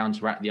almost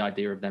counteract the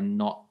idea of them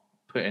not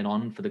putting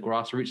on for the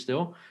grassroots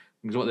still.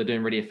 Because what they're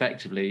doing really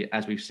effectively,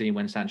 as we've seen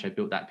when Sancho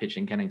built that pitch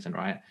in Kennington,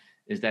 right,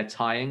 is they're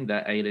tying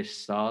their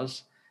A-list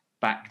stars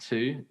back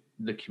to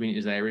the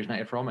communities they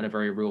originated from in a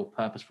very real,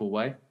 purposeful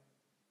way.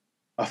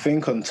 I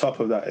think on top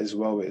of that as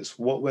well is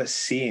what we're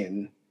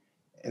seeing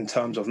in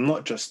terms of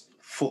not just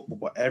football,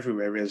 but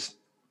everywhere is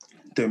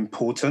the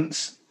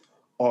importance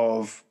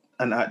of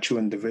an actual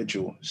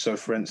individual. So,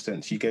 for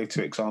instance, you gave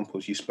two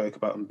examples. You spoke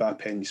about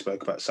Mbappe and you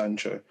spoke about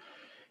Sancho.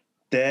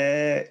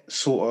 Their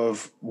sort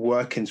of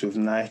workings with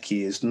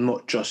Nike is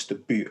not just the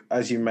boot.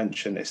 As you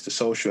mentioned, it's the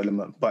social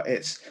element, but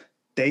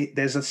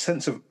there's a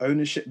sense of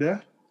ownership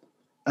there,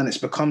 and it's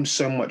become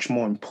so much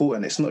more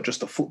important. It's not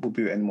just a football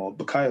boot anymore.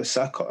 Bukayo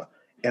Saka,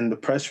 in the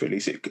press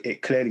release,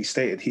 it clearly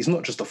stated he's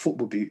not just a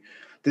football boot.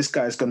 This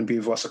guy is going to be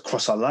with us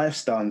across our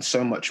lifestyle and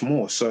so much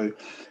more. So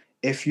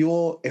if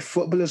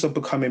footballers are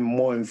becoming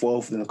more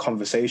involved in the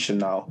conversation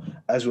now,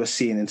 as we're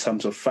seeing in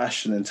terms of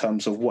fashion, in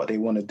terms of what they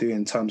want to do,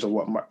 in terms of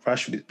what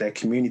fashion, their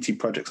community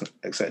projects,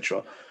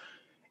 etc.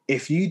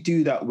 If you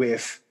do that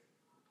with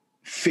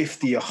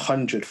 50,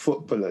 100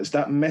 footballers,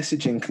 that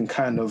messaging can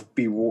kind of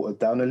be watered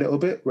down a little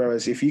bit.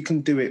 Whereas if you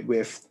can do it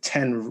with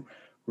 10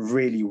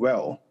 really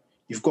well,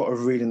 you've got a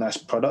really nice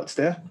product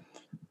there.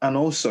 And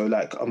also,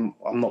 like, I'm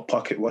not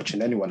pocket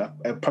watching anyone.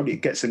 It probably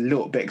gets a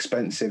little bit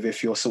expensive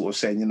if you're sort of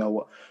saying, you know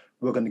what,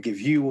 we're going to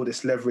give you all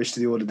this leverage to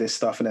do all of this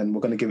stuff, and then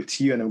we're going to give it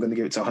to you, and then we're going to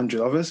give it to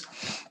 100 others.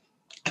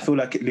 I feel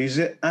like it loses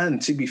it.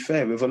 And to be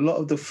fair, with a lot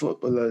of the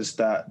footballers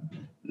that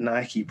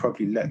Nike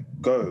probably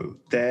let go,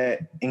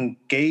 their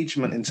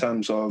engagement in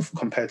terms of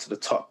compared to the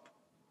top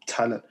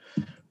talent,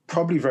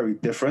 probably very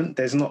different.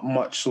 There's not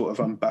much sort of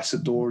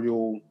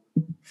ambassadorial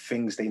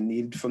things they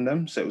needed from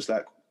them. So it was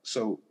like,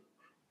 so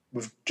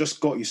we've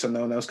just got you so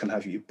no one else can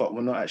have you, but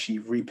we're not actually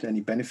reaping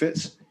any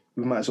benefits.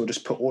 We might as well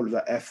just put all of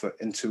that effort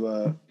into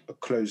a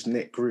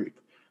close-knit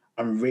group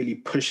and really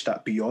push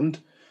that beyond.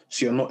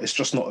 So it's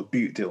just not a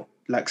boot deal.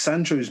 Like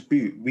Sancho's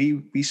boot,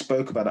 we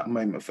spoke about that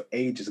moment for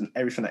ages and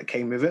everything that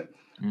came with it.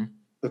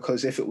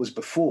 Because if it was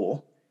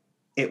before,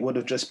 it would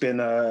have just been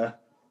a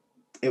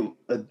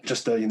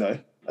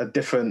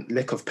different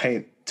lick of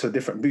paint to a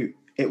different boot.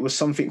 It was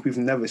something we've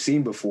never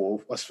seen before,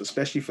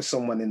 especially for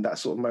someone in that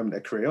sort of moment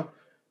of career.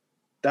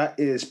 That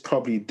is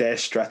probably their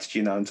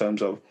strategy now in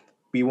terms of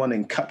we want to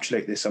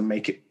encapsulate this and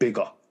make it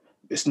bigger.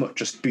 It's not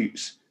just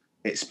boots.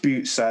 It's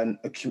boots and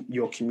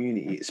your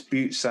community. It's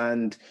boots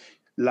and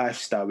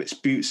lifestyle. It's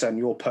boots and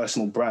your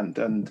personal brand.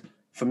 And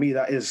for me,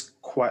 that is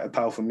quite a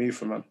powerful move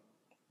from him.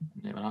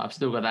 Yeah, well, I've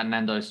still got that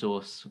Nando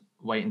sauce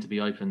waiting to be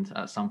opened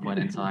at some point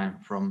in time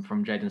from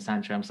Jadon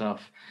Sancho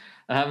himself.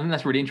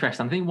 That's really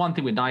interesting. I think one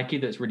thing with Nike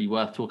that's really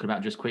worth talking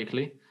about just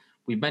quickly,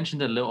 we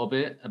mentioned a little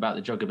bit about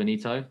the Joga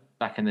Bonito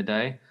back in the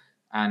day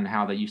and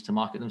how they used to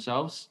market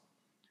themselves.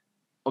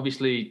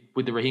 Obviously,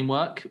 with the Raheem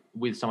work,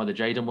 with some of the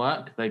Jadon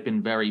work, they've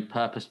been very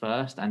purpose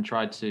first and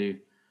tried to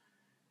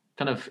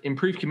kind of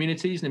improve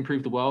communities and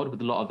improve the world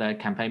with a lot of their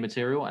campaign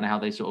material and how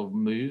they sort of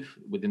move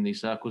within these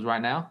circles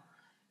right now.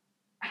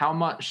 How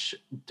much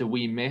do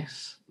we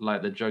miss,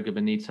 like the Joga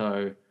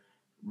Bonito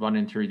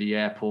running through the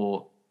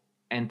airport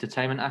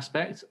entertainment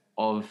aspect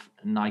of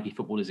Nike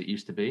football as it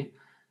used to be?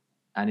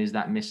 And is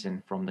that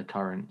missing from the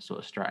current sort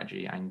of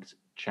strategy and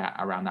chat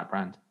around that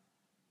brand?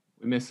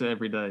 We miss it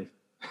every day.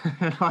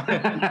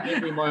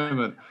 Every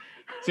moment.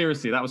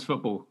 Seriously, that was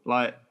football.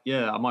 Like,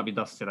 yeah, I might be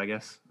dusted, I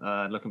guess,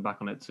 looking back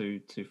on it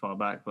too far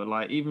back. But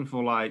like, even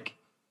for like,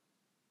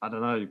 I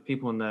don't know,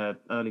 people in their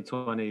early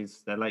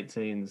 20s, their late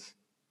teens,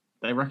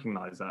 they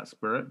recognize that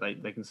spirit.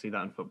 They can see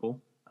that in football.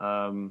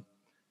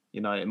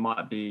 It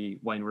might be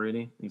Wayne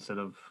Rooney instead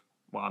of,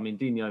 well, I mean,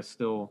 Dino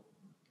still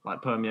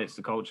like permeates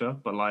the culture,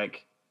 but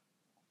like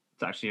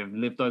to actually have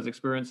lived those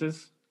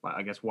experiences, like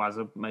I guess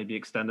Wazza maybe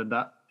extended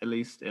that at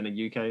least in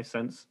a UK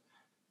sense.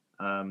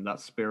 That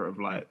spirit of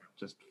like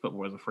just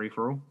football as a free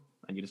for all,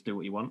 and you just do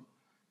what you want.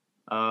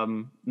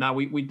 Now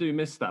we do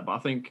miss that, but I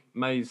think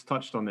May's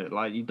touched on it.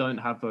 Like you don't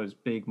have those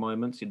big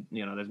moments.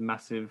 You know, there's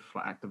massive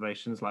like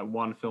activations. Like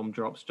one film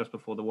drops just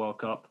before the World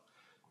Cup.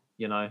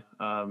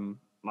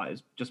 Like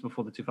it's just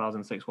before the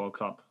 2006 World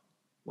Cup,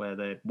 where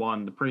they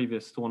won the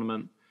previous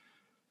tournament,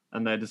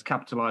 and they just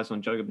capitalized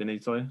on Joga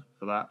Bonito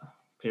for that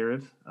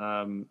period,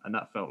 and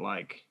that felt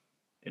like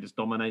it just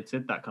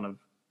dominated that kind of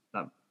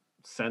that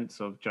sense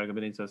of Joga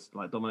Bonito,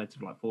 like dominated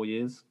for like 4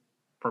 years,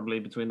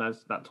 probably between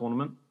that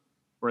tournament.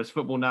 Whereas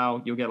football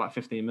now, you'll get like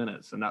 15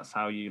 minutes, and that's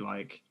how you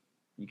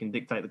can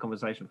dictate the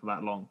conversation for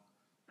that long.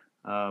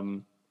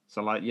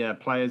 So like, yeah,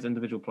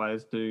 individual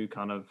players do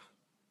kind of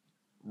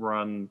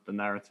run the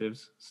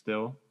narratives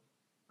still.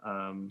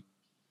 I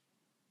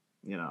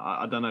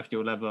don't know if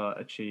you'll ever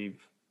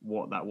achieve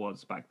what that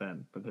was back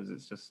then, because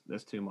it's just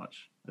there's too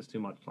much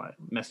like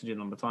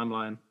messaging on the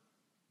timeline,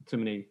 too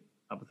many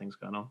other things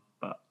going on.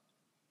 But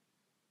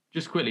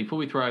just quickly before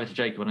we throw over to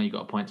Jacob, I know you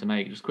got a point to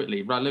make. Just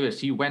quickly, right,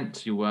 Lewis, you went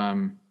to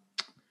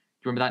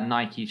do you remember that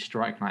Nike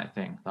strike night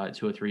thing like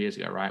 2 or 3 years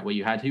ago, right? Where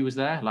you had, who was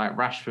there? Like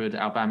Rashford,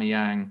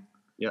 Aubameyang.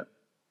 Yeah.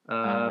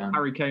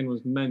 Harry Kane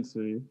was meant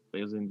to, but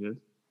he was injured.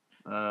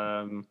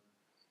 Who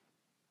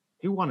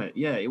won it?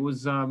 Yeah, it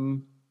was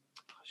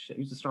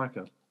who's the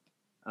striker?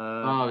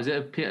 Was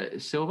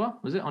it Silva?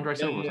 Was it Andre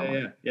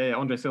Silva? Yeah,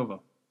 Andre Silva.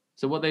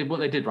 So what they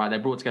did, right? They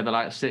brought together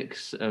like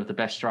 6 of the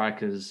best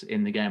strikers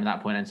in the game at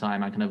that point in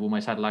time, and kind of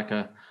almost had like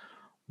a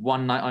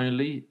one night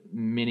only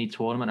mini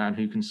tournament around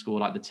who can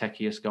score like the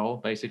techiest goal,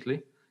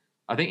 basically.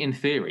 I think in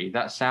theory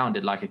that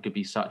sounded like it could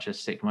be such a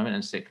sick moment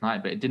and sick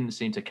night, but it didn't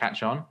seem to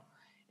catch on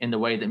in the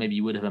way that maybe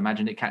you would have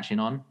imagined it catching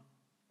on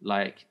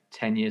like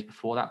 10 years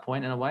before that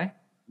point in a way.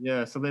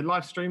 Yeah, so they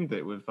live streamed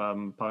it with Poet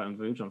and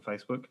Vuj on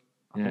Facebook.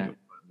 I think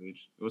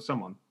it was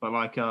someone. But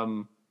like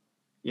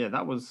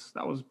that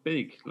was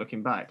big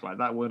looking back. Like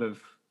that would have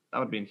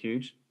been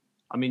huge.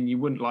 I mean, you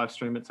wouldn't live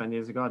stream it 10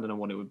 years ago. I don't know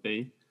what it would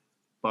be.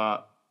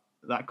 But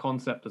that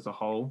concept as a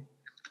whole,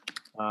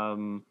 I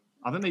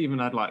think they even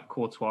had like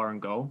Courtois in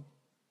goal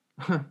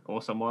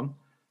or someone.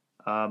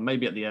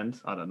 Maybe at the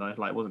end, I don't know.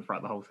 Like it wasn't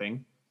throughout the whole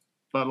thing.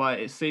 But like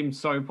it seemed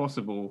so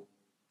possible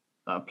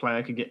that a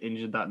player could get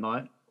injured that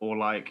night, or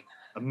like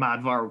a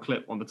mad viral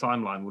clip on the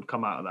timeline would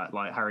come out of that,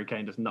 like Harry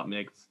Kane just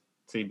nutmegged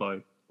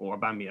Thibaut or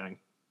Aubameyang.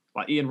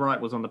 Like Ian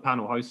Wright was on the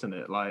panel hosting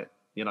it, like,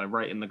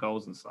 rating the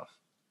goals and stuff.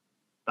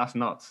 That's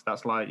nuts.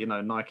 That's like,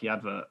 Nike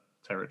advert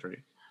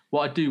territory.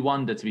 What I do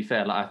wonder, to be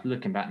fair, like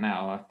looking back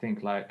now, I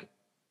think like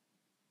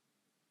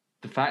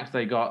the fact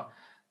they got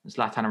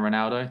Zlatan and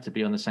Ronaldo to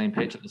be on the same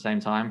pitch at the same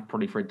time,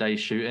 probably for a day's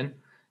shooting,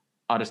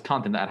 I just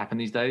can't think that'd happen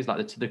these days.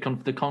 Like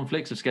the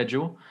conflicts of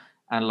schedule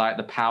and like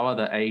the power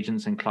that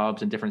agents and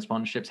clubs and different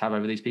sponsorships have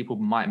over these people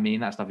might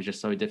mean that stuff is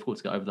just so difficult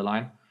to get over the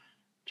line.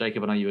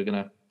 Jacob, I know you were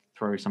going to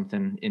throw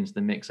something into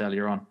the mix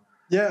earlier on.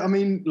 Yeah, I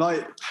mean,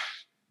 like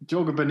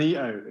Joga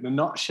Bonito in a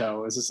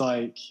nutshell is just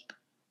like,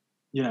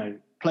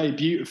 play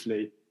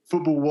beautifully.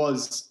 Football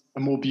was a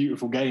more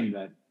beautiful game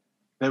then.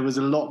 There was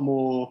a lot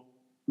more,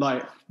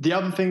 like, the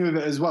other thing with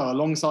it as well,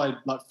 alongside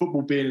like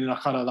football being in a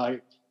kind of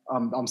like,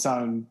 I'm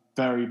sounding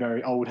very,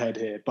 very old head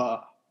here,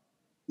 but,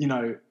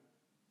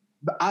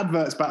 the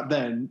adverts back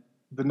then,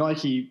 the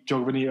Nike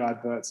Joga Bonito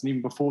adverts, and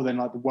even before then,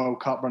 like the World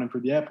Cup running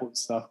through the airport and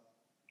stuff,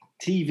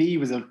 TV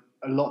was a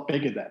lot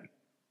bigger then.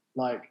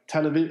 Like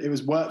television, it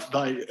was worth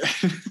like.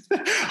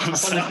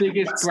 The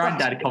biggest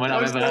granddad comment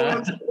I've ever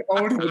heard.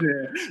 Old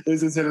here.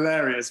 This is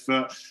hilarious,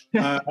 but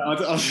I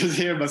was just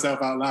hearing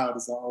myself out loud.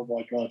 It's like, oh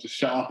my god, just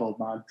shut up, old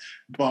man.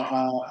 But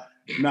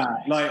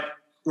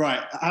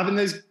having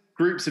those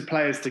groups of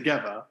players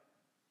together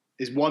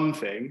is one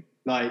thing,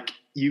 like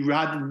you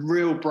had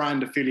real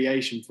brand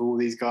affiliation for all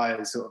these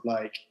guys sort of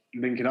like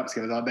linking up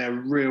together. Like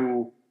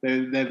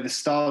they're the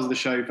stars of the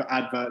show for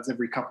adverts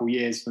every couple of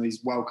years for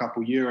these World Cup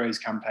or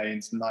Euros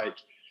campaigns, and like,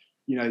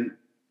 you know,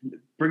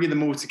 bringing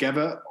them all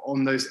together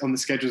on the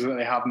schedules that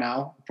they have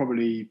now,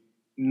 probably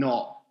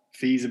not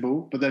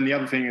feasible. But then the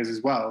other thing is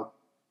as well,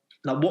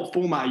 like what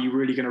format are you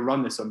really going to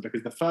run this on?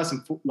 Because the first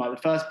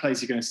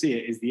place you're going to see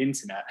it is the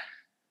internet.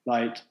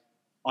 Like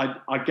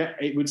I get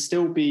it would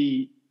still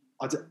be.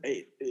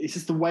 It's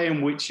just the way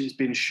in which it's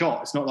been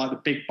shot. It's not like the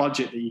big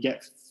budget that you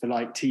get for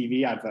like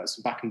TV adverts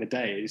from back in the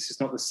day. It's just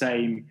not the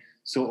same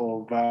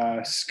sort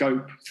of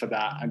scope for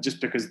that. And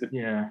just because the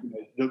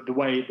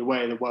way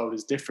the world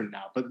is different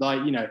now. But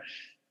like, you know,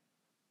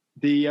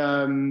 the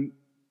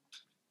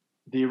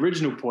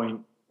original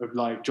point of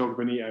like Joga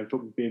Bonito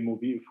football being more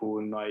beautiful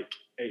and like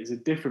it's a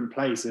different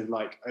place of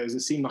like it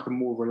seemed like a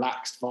more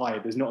relaxed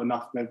vibe. There's not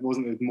enough. There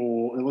wasn't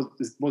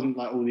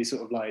like all these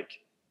sort of like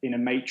in a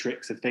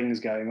matrix of things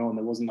going on.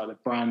 There wasn't like the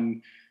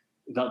brand,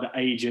 like the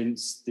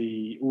agents,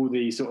 all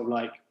the sort of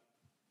like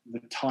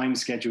the time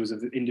schedules of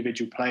the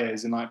individual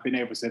players and like being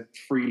able to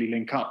freely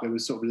link up. There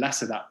was sort of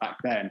less of that back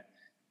then.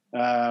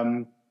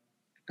 And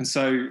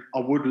so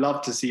I would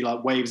love to see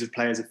like waves of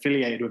players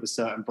affiliated with a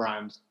certain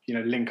brand, you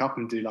know, link up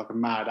and do like a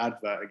mad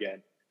advert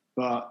again.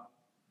 But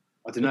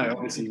I don't know,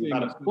 obviously.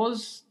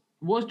 Was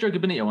Joga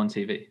Bonito on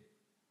TV?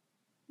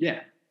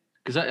 Yeah.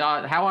 Because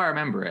how I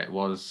remember it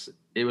was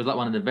like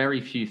one of the very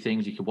few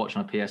things you could watch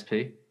on a PSP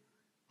that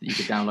you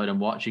could download and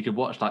watch. You could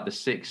watch like the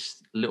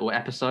 6 little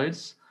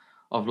episodes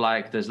of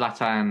like the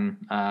Zlatan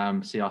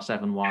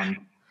CR7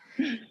 one,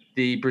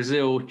 the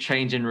Brazil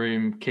changing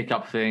room kick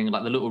up thing,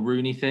 like the little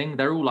Rooney thing.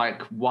 They're all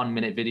like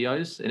 1-minute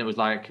videos. And it was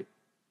like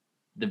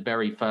the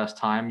very first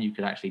time you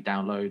could actually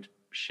download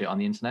shit on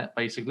the internet,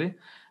 basically.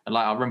 And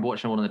like I remember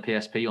watching one on the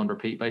PSP on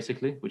repeat,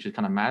 basically, which is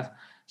kind of mad.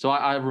 So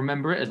I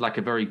remember it as like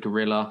a very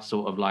guerrilla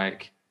sort of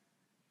like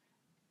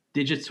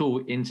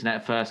digital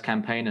internet first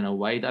campaign in a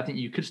way that I think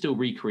you could still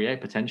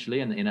recreate potentially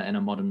in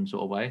a modern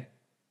sort of way.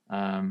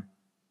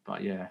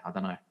 But yeah, I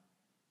don't know.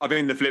 I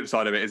think the flip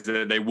side of it is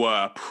that they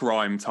were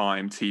prime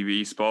time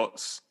TV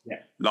spots. Yeah.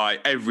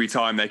 Like every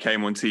time they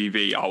came on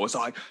TV, I was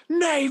like,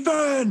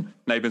 Nathan!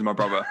 Nathan's my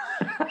brother.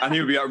 And he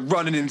would be like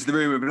running into the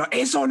room and be like,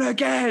 it's on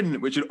again!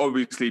 Which would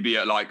obviously be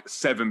at like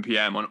 7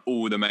 p.m. on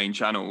all the main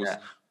channels. Yeah.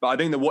 But I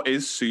think that what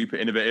is super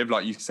innovative,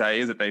 like you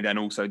say, is that they then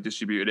also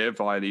distributed it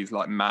via these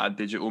like mad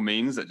digital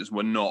means that just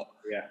were not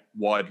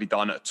widely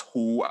done at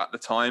all at the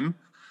time.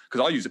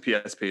 Because I use a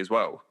PSP as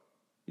well.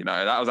 You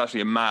know, that was actually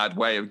a mad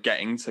way of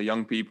getting to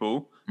young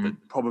people that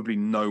probably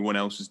no one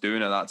else was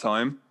doing at that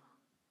time.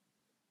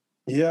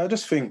 Yeah, I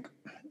just think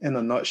in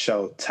a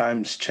nutshell,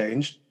 times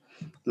changed.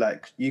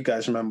 Like you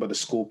guys remember the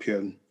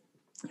Scorpion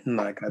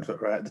Nike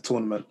advert, right? The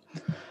tournament.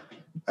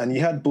 And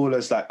you had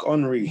ballers like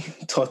Henry,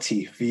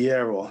 Totti,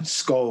 Vieira,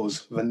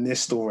 Scholes, Van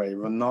Nistelrooy,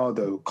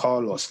 Ronaldo,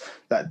 Carlos.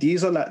 Like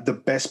these are like the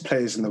best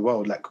players in the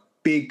world, like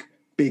big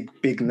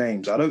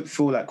names. I don't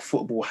feel like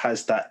football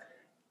has that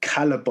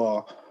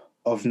caliber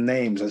of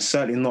names, and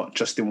certainly not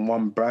just in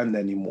one brand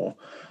anymore.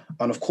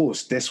 And of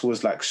course, this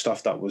was like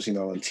stuff that was, you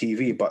know, on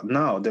TV. But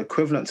now the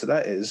equivalent to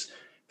that is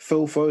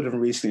Phil Foden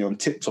recently on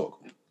TikTok.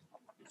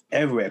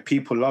 Everywhere,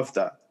 people love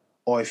that.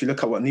 Or if you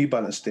look at what New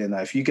Balance did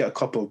now, if you get a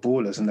couple of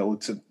ballers and they're all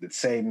to the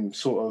same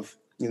sort of,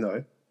 you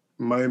know,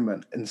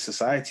 moment in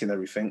society and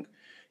everything,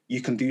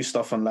 you can do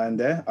stuff online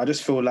there. I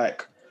just feel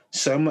like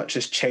so much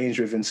has changed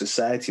within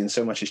society and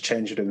so much has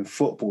changed within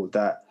football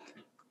that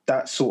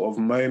sort of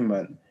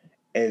moment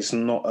is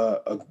not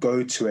a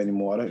go-to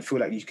anymore. I don't feel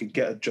like you could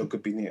get a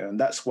Joga Bonito. And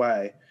that's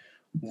why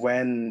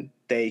when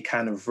they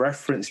kind of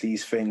reference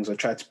these things or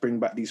try to bring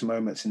back these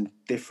moments in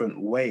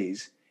different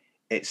ways,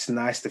 it's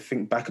nice to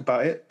think back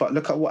about it. But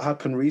look at what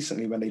happened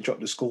recently when they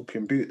dropped the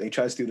Scorpion boot. They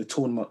tried to do the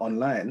tournament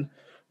online.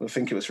 I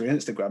think it was for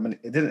Instagram, and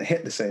it didn't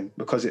hit the same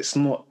because it's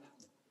not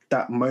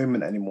that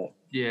moment anymore.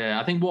 Yeah,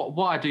 I think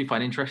what I do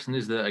find interesting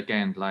is that,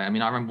 again, like, I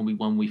mean, I remember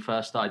when we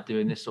first started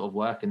doing this sort of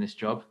work and this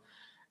job,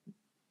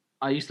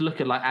 I used to look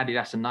at like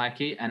Adidas and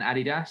Nike, and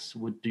Adidas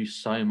would do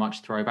so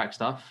much throwback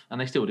stuff, and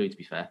they still do, to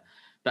be fair.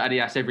 But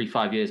Adidas, every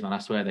 5 years, man, I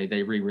swear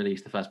they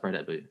re-release the first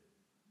Predator boot.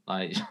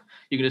 Like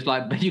you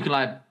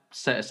can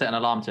set an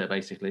alarm to it,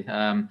 basically.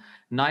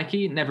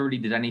 Nike never really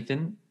did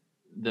anything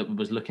that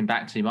was looking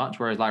back too much.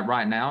 Whereas like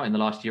right now, in the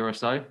last year or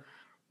so,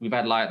 we've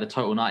had like the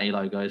Total 90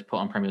 logos put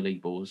on Premier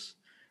League balls.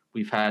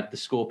 We've had the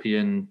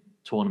Scorpion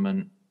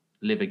tournament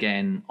live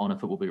again on a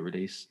football boot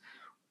release.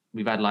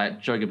 We've had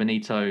like Joga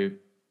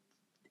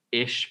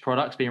Bonito-ish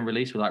products being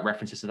released with like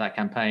references to that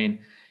campaign.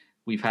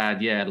 We've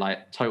had,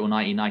 like Total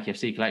 90 Nike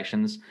FC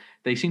collections.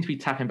 They seem to be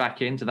tapping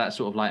back into that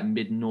sort of like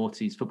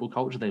mid-noughties football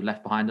culture they've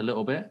left behind a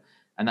little bit.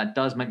 And that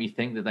does make me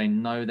think that they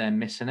know they're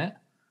missing it,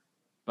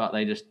 but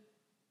they just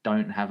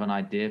don't have an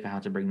idea for how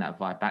to bring that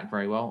vibe back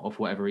very well, or for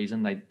whatever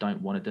reason, they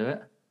don't want to do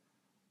it.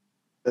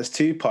 There's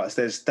two parts.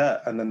 There's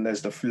that, and then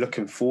there's the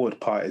looking forward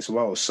part as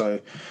well. So,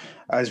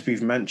 as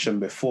we've mentioned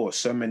before,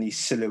 so many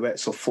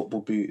silhouettes of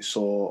football boots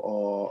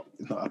or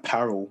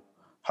apparel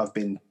have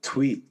been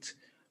tweaked.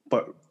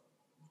 but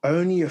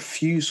only a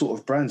few sort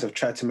of brands have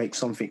tried to make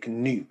something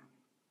new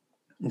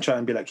and try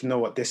and be like, you know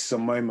what, this is a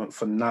moment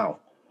for now.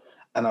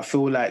 And I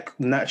feel like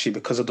naturally,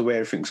 because of the way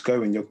everything's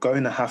going, you're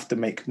going to have to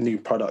make new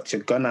products.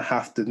 You're going to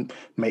have to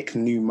make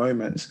new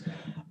moments.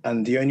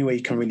 And the only way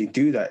you can really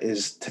do that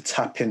is to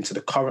tap into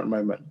the current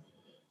moment.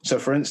 So,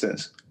 for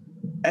instance,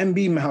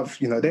 MB may have,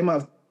 they might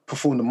have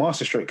performed the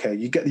masterstroke here.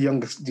 You get the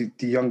youngest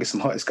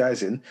and hottest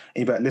guys in,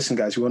 and you're like, listen,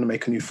 guys, we want to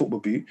make a new football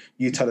boot.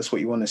 You tell us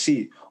what you want to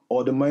see.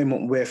 Or the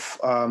moment with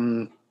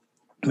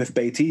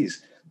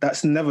Beatties.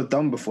 That's never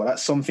done before.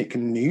 That's something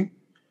new.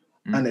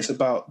 And it's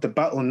about, the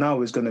battle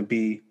now is going to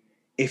be,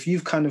 if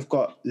you've kind of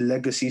got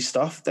legacy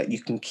stuff that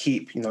you can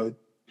keep,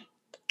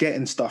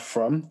 getting stuff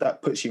from,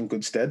 that puts you in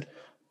good stead.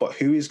 But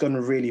who is going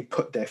to really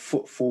put their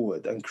foot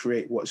forward and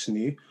create what's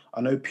new?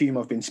 I know Puma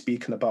have been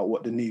speaking about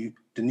what the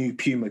new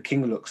Puma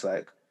King looks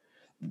like.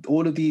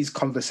 All of these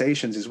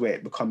conversations is where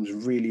it becomes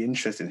really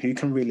interesting. Who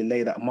can really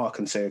lay that mark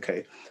and say,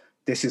 okay,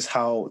 this is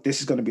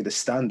going to be the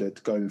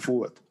standard going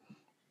forward?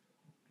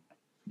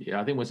 Yeah,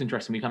 I think what's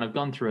interesting, we kind of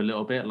gone through a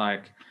little bit,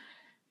 like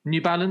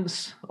New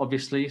Balance,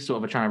 obviously, sort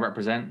of are trying to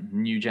represent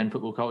new gen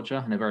football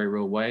culture in a very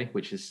real way,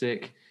 which is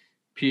sick.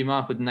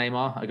 Puma with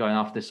Neymar are going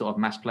after this sort of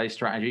mass play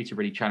strategy to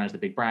really challenge the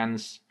big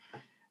brands.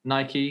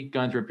 Nike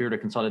going through a period of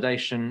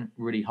consolidation,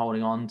 really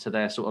holding on to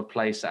their sort of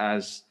place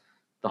as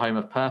the home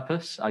of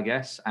purpose, I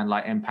guess, and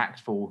like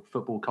impactful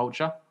football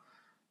culture.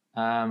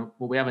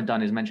 What we haven't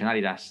done is mention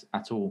Adidas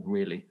at all,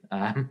 really.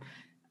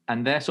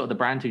 And they're sort of the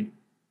brand who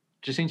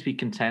just seems to be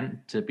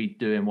content to be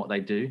doing what they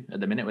do at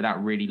the minute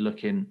without really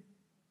looking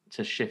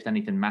to shift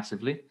anything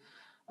massively.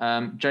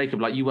 Jacob,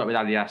 like you work with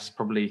Adidas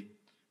probably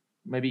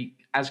maybe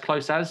as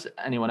close as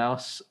anyone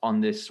else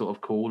on this sort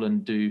of call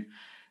and do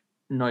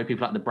know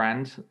people at the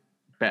brand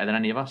better than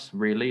any of us,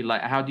 really.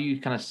 Like, how do you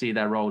kind of see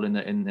their role in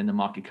the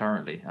market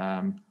currently?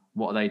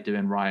 What are they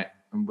doing right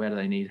and where do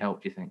they need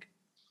help, do you think?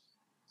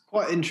 It's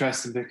quite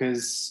interesting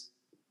because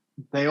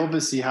they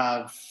obviously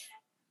have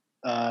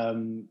a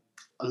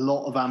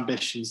lot of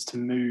ambitions to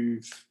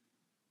move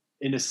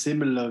in a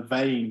similar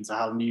vein to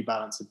how New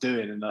Balance are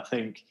doing. And I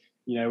think,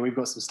 we've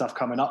got some stuff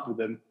coming up with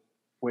them,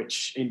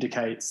 which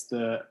indicates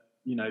that,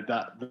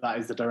 that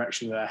is the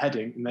direction they're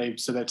heading. And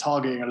they're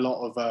targeting a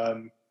lot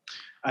of,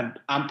 and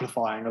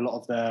amplifying a lot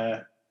of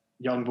their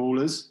young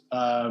ballers.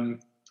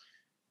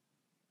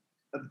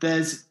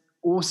 There's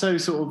also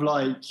sort of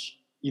like,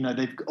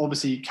 they've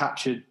obviously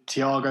captured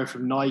Thiago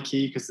from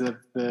Nike because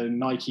the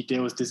Nike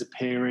deal is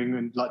disappearing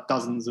and like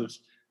dozens of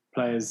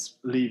players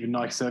leaving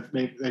Nike. So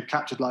they've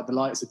captured like the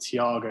likes of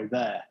Thiago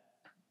there.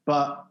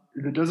 But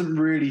it doesn't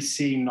really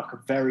seem like a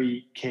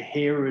very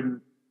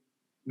coherent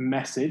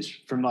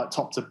message from like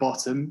top to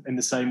bottom in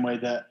the same way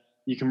that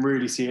you can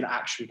really see an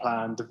action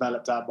plan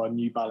developed out by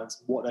New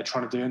Balance, what they're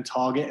trying to do and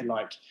target and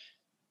like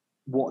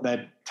what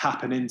they're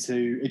tapping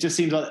into. It just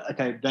seems like,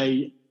 okay,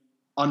 they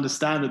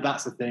understand that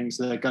that's the thing,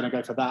 so they're going to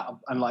go for that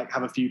and like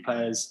have a few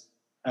players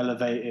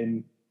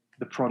elevating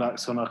the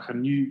products on like a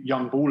new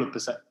young baller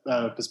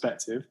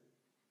perspective.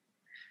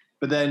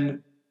 But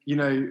then,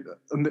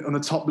 on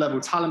the top level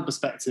talent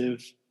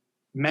perspective,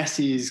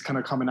 Messi is kind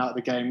of coming out of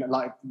the game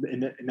like in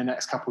the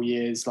next couple of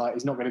years, like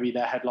he's not going to be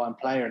their headline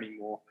player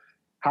anymore.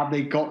 Have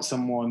they got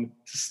someone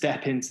to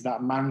step into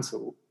that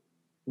mantle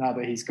now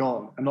that he's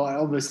gone? And like,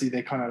 obviously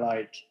they kind of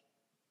like,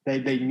 they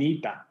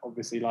need that.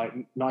 Obviously, like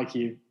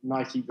Nike,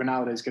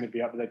 Ronaldo is going to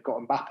be up, but they've got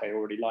Mbappe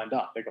already lined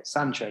up. They've got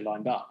Sancho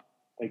lined up.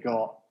 They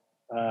got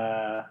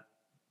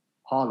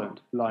Haaland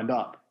lined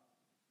up.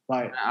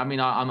 Like, I mean,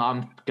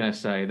 I'm going to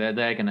say they're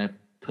going to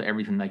put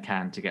everything they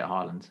can to get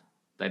Haaland.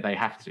 They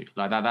have to.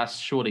 Like that's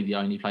surely the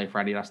only play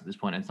for Adidas at this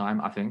point in time,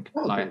 I think.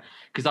 Like,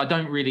 because I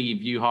don't really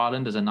view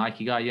Haaland as a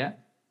Nike guy yet.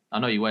 I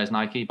know he wears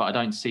Nike, but I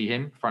don't see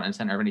him front and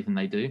center of anything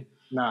they do.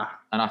 Nah.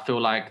 And I feel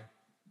like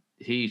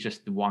he's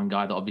just the one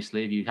guy that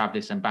obviously, if you have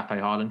this Mbappe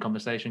Haaland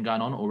conversation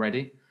going on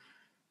already,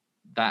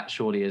 that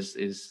surely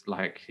is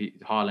like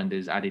Haaland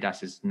is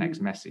Adidas's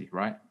next Messi,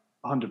 right?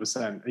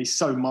 100%. He's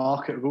so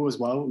marketable as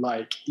well.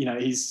 Like,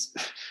 he's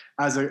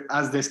as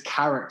this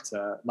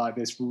character, like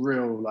this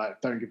real,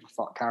 like, don't give a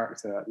fuck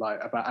character,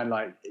 like about, and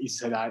like he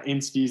said that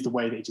interviews, the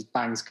way that he just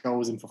bangs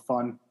goals in for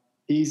fun.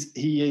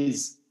 He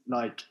is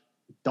like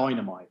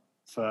dynamite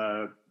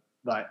for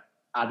like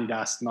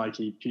Adidas,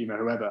 Nike, Puma,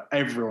 whoever.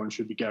 Everyone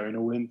should be going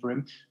all in for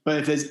him. But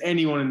if there's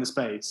anyone in the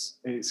space,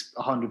 it's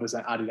 100%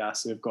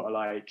 Adidas who've got to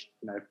like,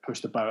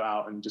 push the boat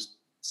out and just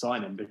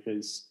sign him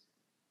because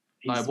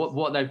like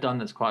what they've done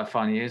that's quite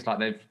funny is like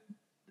they've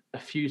a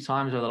few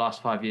times over the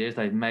last 5 years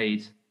they've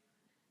made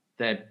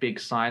their big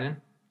signing.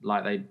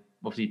 Like they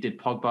obviously did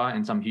Pogba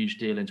in some huge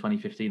deal in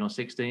 2015 or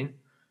 16.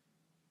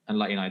 And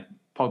like,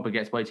 Pogba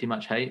gets way too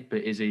much hate,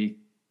 but is he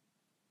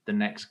the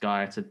next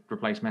guy to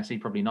replace Messi?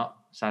 Probably not,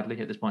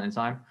 sadly, at this point in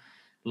time.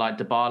 Like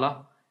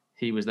Dybala,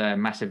 he was their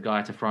massive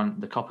guy to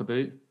front the copper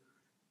boot.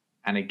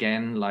 And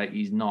again, like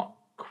he's not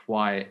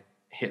quite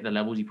hit the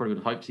levels he probably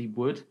would have hoped he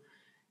would.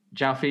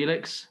 João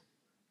Felix,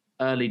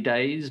 early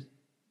days,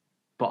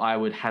 but I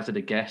would hazard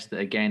a guess that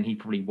again, he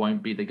probably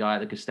won't be the guy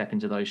that could step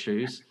into those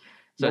shoes.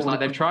 So it's like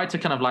they've tried to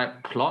kind of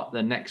like plot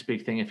the next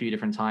big thing a few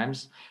different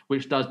times,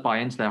 which does buy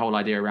into their whole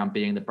idea around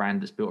being the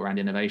brand that's built around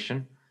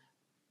innovation.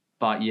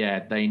 But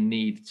yeah, they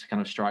need to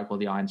kind of strike while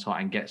the iron's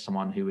hot and get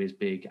someone who is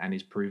big and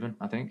is proven,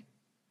 I think.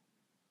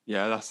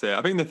 Yeah, that's it.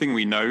 I think the thing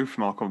we know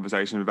from our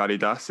conversation with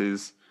Adidas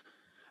is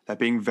they're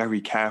being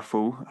very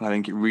careful. And I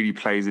think it really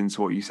plays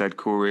into what you said,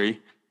 Corey.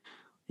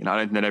 I don't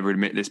think they'd ever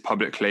admit this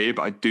publicly,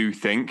 but I do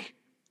think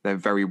they're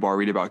very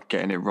worried about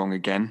getting it wrong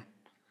again.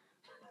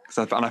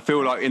 And I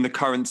feel like in the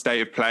current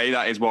state of play,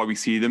 that is why we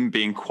see them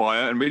being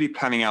quiet and really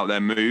planning out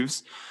their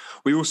moves.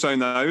 We also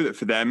know that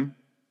for them,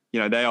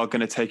 they are going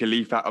to take a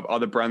leaf out of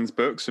other brands'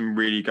 books and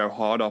really go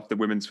hard after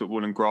women's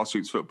football and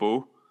grassroots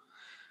football.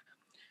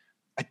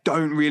 I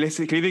don't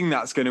realistically think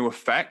that's going to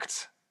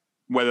affect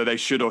whether they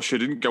should or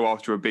shouldn't go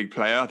after a big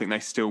player. I think they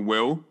still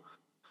will.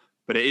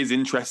 But it is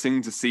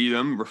interesting to see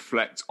them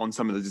reflect on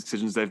some of the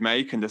decisions they've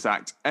made and just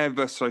act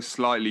ever so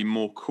slightly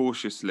more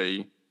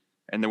cautiously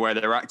in the way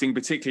they're acting,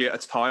 particularly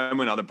at a time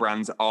when other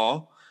brands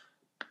are,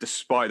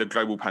 despite the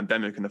global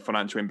pandemic and the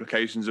financial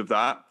implications of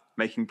that,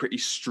 making pretty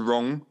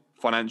strong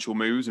financial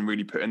moves and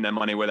really putting their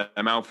money where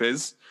their mouth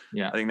is.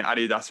 Yeah. I think that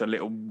Adidas are a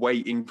little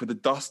waiting for the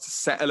dust to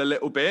settle a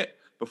little bit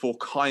before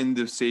kind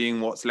of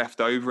seeing what's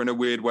left over in a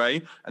weird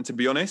way. And to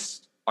be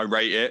honest, I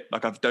rate it.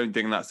 Like, I don't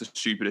think that's the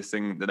stupidest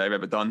thing that they've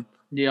ever done.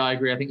 Yeah, I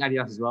agree. I think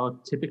Adidas as well,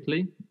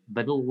 typically,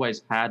 they've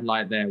always had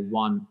like their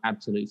one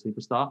absolute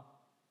superstar.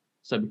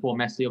 So before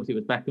Messi, obviously it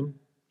was Beckham.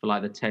 For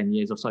like the 10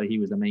 years or so, he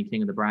was the main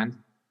king of the brand.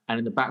 And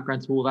in the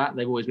background to all that,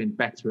 they've always been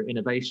better at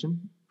innovation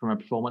from a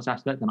performance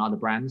aspect than other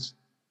brands.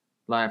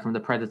 Like from the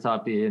Predator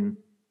being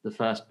the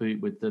first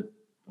boot with the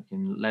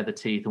fucking leather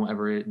teeth and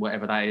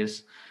whatever that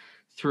is,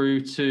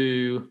 through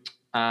to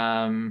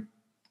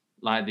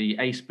like the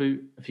Ace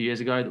boot a few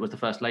years ago that was the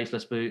first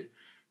laceless boot.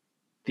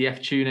 The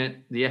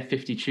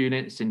F50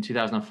 tunits in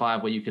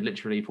 2005, where you could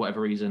literally, for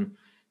whatever reason,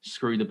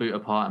 screw the boot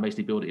apart and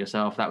basically build it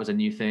yourself. That was a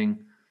new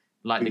thing.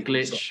 Like the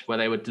glitch, where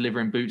they were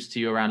delivering boots to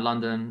you around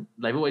London.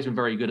 They've always been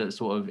very good at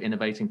sort of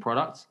innovating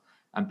products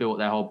and built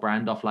their whole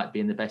brand off like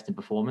being the best in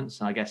performance.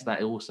 And I guess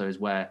that also is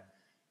where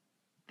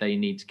they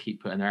need to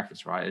keep putting their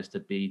efforts right, is to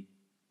be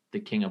the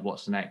king of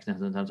what's next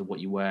in terms of what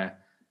you wear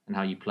and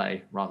how you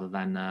play, rather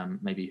than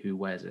maybe who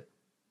wears it.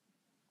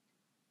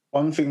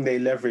 One thing they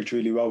leverage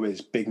really well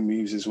is big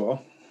moves as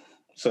well.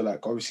 So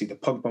like obviously the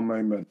Pogba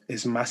moment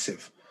is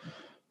massive.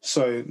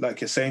 So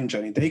like you're saying,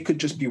 Johnny, they could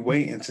just be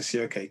waiting to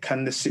see, okay,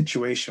 can the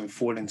situation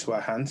fall into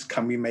our hands?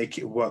 Can we make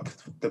it work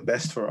the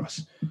best for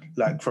us?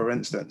 Like, for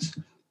instance,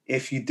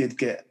 if you did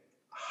get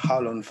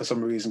Haaland for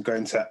some reason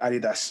going to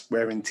Adidas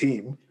wearing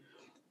team,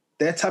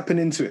 they're tapping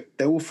into it.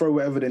 They will throw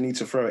whatever they need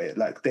to throw it.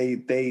 Like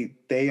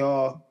they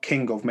are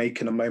king of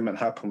making a moment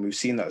happen. We've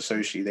seen that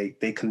socially.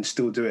 They can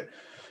still do it.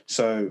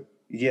 So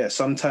yeah,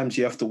 sometimes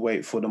you have to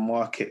wait for the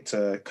market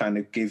to kind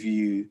of give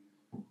you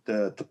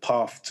the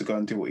path to go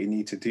and do what you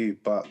need to do.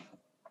 But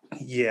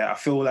yeah, I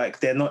feel like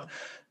they're not,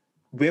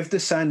 with the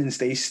signings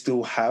they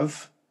still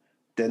have,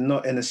 they're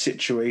not in a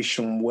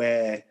situation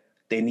where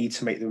they need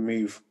to make the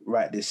move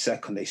right this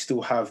second. They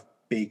still have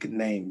big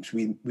names.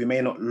 We may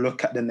not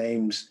look at the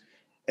names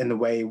in the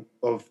way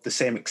of the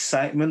same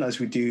excitement as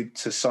we do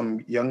to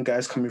some young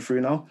guys coming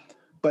through now,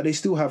 but they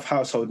still have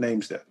household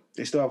names there.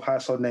 They still have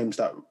household names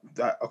that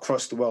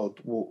across the world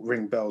will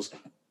ring bells.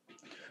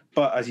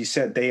 But as you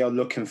said, they are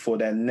looking for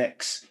their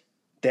next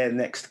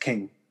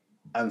king.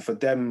 And for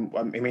them,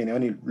 I mean, it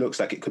only looks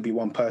like it could be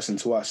one person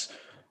to us.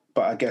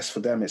 But I guess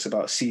for them, it's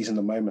about seizing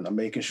the moment and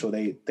making sure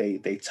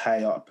they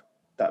tie up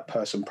that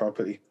person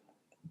properly.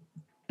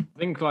 I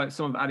think like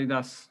some of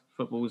Adidas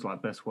football's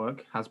like best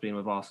work has been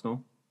with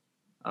Arsenal.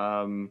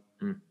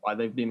 Like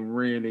they've been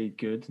really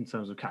good in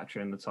terms of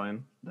capturing the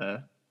tone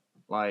there.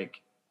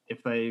 Like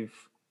if they've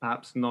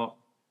perhaps not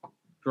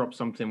dropped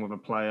something with a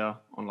player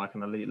on like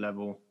an elite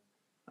level,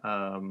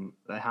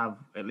 they have,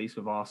 at least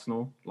with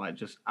Arsenal, like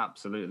just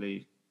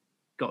absolutely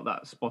got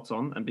that spot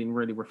on and been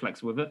really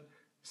reflexive with it,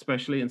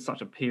 especially in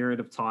such a period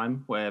of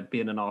time where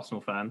being an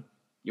Arsenal fan,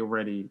 you're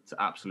ready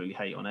to absolutely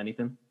hate on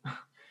anything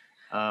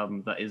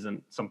that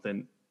isn't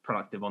something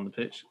productive on the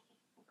pitch.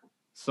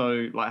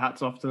 So like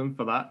hats off to them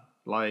for that.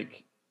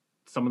 Like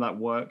some of that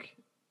work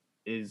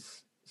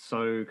is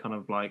so kind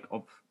of like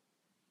of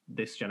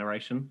this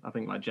generation. I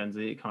think like Gen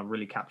Z, it kind of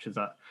really captures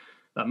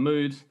that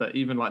mood that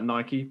even like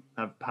Nike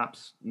have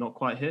perhaps not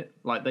quite hit.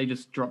 Like they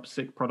just dropped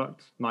sick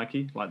product,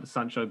 Nike. Like the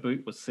Sancho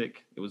boot was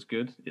sick. It was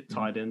good. It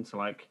tied into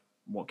like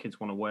what kids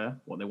want to wear,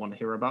 what they want to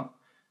hear about.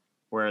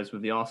 Whereas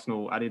with the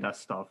Arsenal Adidas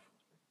stuff,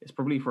 it's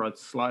probably for a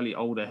slightly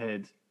older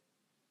head,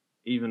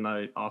 even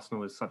though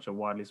Arsenal is such a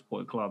widely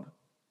supported club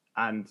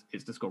and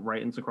it's just got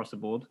ratings across the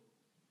board.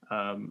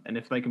 And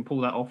if they can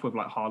pull that off with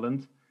like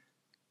Haaland,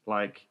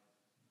 like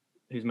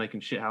who's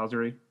making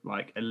shithousery,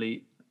 like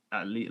elite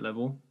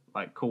level,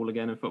 like cool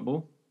again in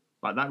football,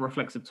 like that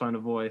reflexive tone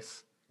of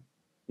voice,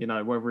 you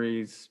know, whether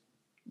he's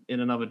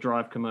in another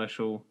Drive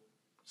commercial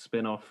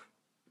spin-off,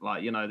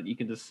 like, you know, you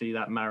can just see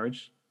that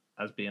marriage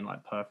as being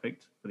like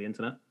perfect for the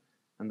internet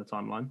and the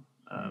timeline.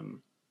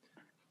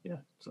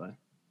 So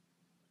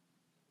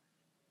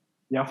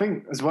Yeah, I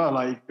think as well,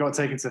 like, you've got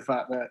to take into the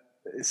fact that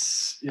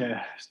it's,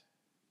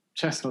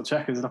 chestnut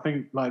checkers. And I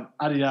think, like,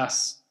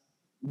 Adidas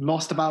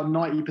lost about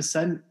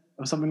 90%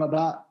 or something like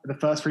that in the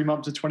first 3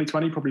 months of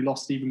 2020, probably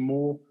lost even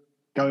more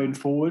going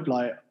forward,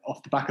 like,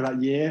 off the back of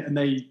that year. And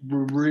they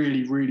were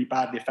really, really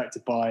badly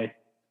affected by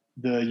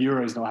the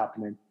Euros not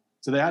happening.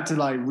 So they had to,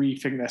 like,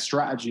 rethink their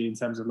strategy in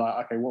terms of,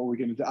 like, okay, what are we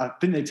going to do? I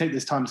think they take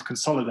this time to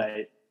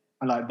consolidate.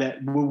 And, like,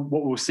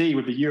 what we'll see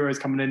with the Euros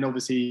coming in,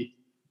 obviously,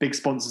 big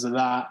sponsors of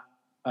that.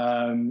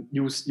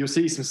 You'll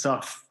see some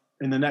stuff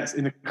in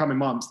the coming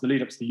months, the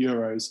lead up to the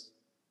Euros,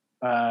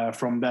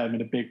 from them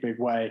in a big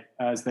way,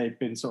 as they've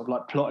been sort of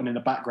like plotting in the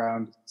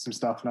background some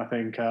stuff. And I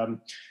think,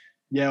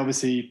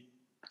 obviously,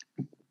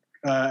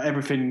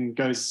 everything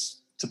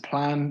goes to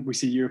plan. We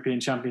see European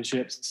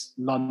Championships,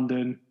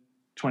 London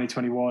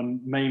 2021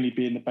 mainly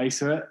being the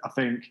base of it. I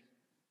think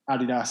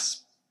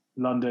Adidas,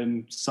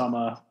 London,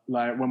 summer,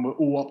 like when we're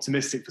all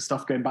optimistic for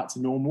stuff going back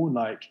to normal,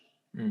 like,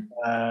 in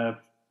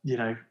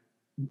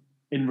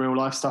real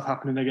life stuff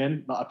happening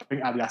again. Like, I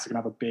think Adidas are going to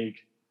have a big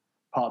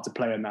part to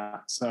play in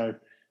that. So,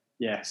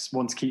 yes,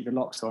 one to keep the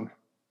locks on.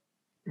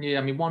 Yeah,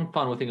 I mean, one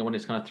final thing I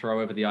wanted to kind of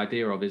throw over the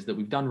idea of is that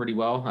we've done really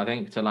well, I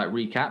think, to like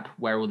recap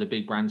where all the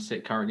big brands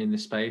sit currently in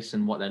this space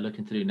and what they're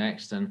looking to do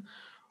next and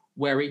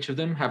where each of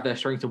them have their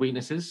strengths and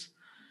weaknesses.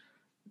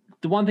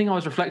 The one thing I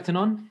was reflecting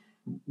on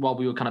while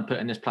we were kind of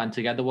putting this plan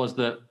together was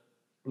that,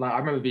 like, I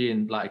remember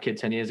being like a kid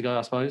 10 years ago,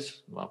 I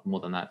suppose, well, more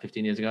than that,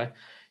 15 years ago.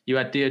 You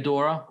had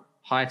Diadora,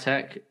 High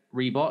Tech,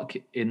 Reebok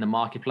in the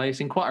marketplace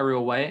in quite a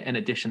real way, in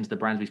addition to the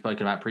brands we've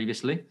spoken about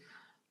previously.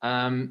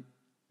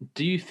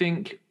 Do you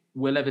think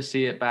we'll ever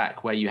see it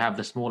back where you have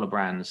the smaller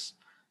brands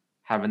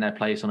having their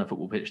place on a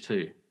football pitch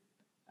too?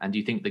 And do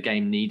you think the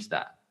game needs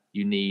that?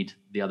 You need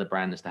the other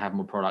brands to have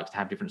more products, to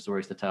have different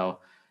stories to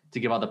tell, to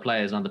give other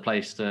players another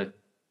place to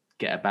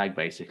get a bag,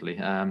 basically.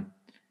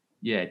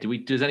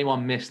 Does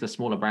anyone miss the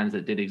smaller brands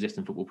that did exist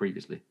in football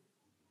previously?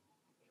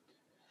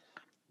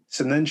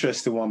 It's an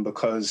interesting one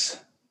because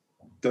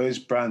those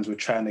brands were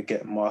trying to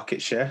get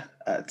market share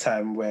at a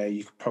time where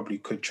you probably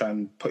could try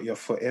and put your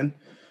foot in,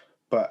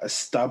 but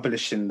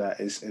establishing that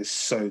is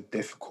so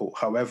difficult.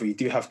 However, you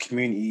do have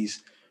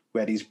communities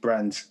where these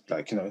brands,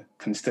 like,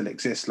 can still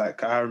exist.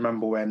 Like, I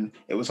remember when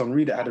it was on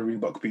Reed, it had a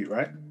Reebok boot,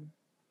 right?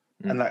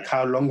 And like,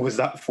 how long was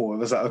that for? It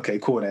was like, okay,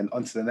 cool, then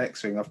on to the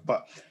next thing.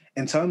 But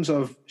in terms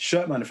of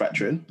shirt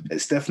manufacturing,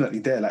 it's definitely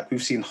there. Like,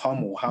 we've seen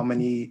Hummel. How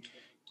many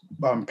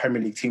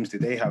Premier League teams do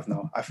they have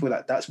now? I feel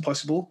like that's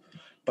possible.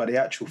 But the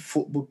actual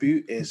football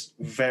boot is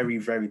very,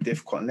 very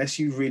difficult. Unless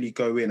you really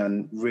go in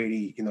and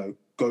really,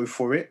 go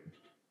for it,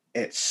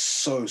 it's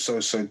so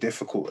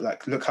difficult.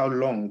 Like, look how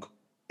long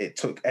it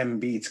took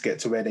MB to get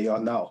to where they are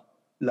now.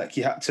 Like,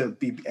 you had to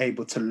be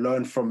able to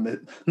learn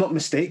from, not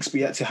mistakes, but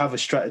you had to have a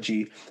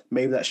strategy.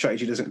 Maybe that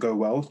strategy doesn't go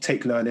well,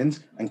 take learnings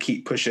and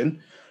keep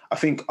pushing. I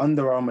think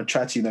Under Armour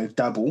tried to,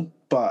 dabble,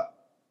 but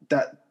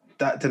that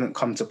didn't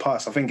come to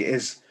pass. I think it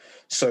is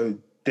so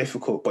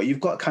difficult. But you've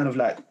got kind of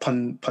like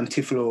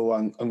Pontifilo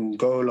and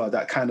Angola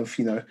that kind of,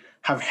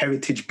 have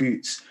heritage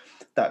boots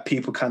that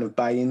people kind of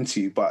buy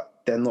into,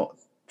 but they're not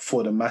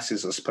for the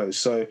masses, I suppose.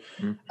 So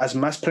as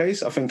mass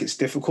plays, I think it's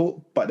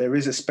difficult, but there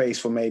is a space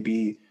for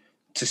maybe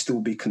to still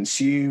be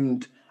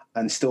consumed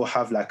and still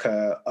have like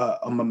a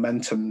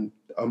momentum,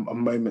 a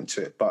moment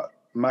to it. But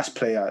mass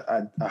play,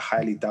 I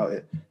highly doubt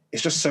it.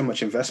 It's just so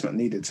much investment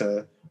needed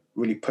to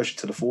really push it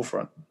to the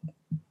forefront.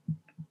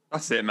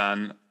 That's it,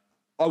 man.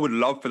 I would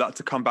love for that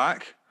to come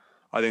back.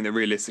 I think that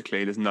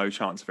realistically, there's no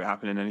chance of it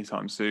happening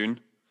anytime soon.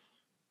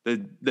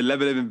 The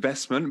level of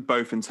investment,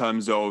 both in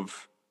terms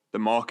of the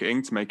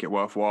marketing to make it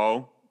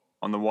worthwhile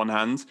on the one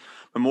hand,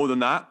 but more than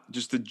that,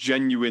 just the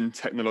genuine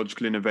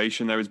technological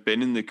innovation there has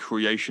been in the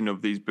creation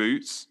of these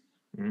boots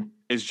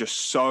is just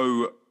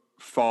so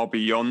far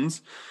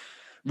beyond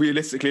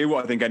realistically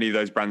what I think any of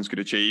those brands could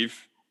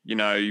achieve.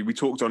 We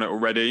talked on it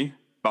already,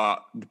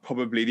 but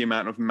probably the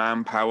amount of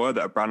manpower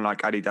that a brand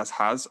like Adidas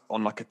has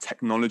on like a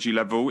technology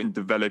level in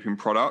developing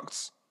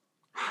products,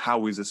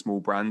 how is a small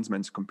brand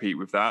meant to compete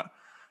with that?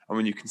 And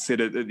when you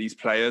consider that these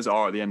players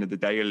are, at the end of the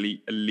day,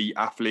 elite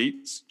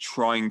athletes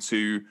trying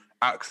to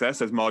access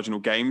those marginal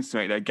gains to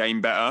make their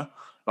game better,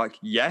 like,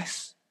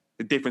 yes,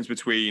 the difference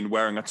between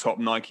wearing a top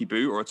Nike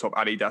boot or a top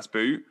Adidas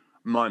boot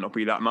might not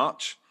be that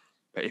much.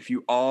 But if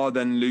you are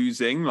then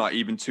losing like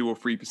even 2 or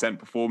 3%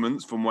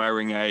 performance from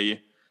wearing a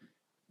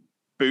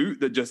boot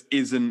that just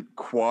isn't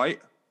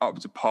quite up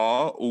to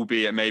par,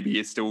 albeit maybe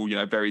it's still,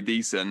 very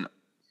decent,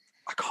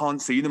 I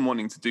can't see them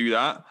wanting to do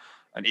that.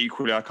 And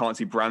equally, I can't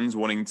see brands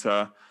wanting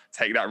to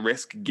take that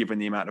risk given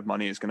the amount of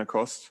money it's going to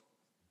cost.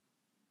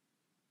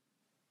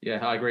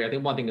 Yeah, I agree. I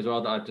think one thing as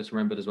well that I just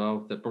remembered as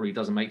well that probably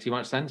doesn't make too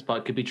much sense, but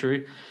it could be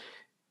true,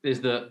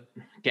 is that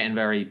getting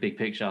very big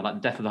picture, like the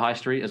death of the high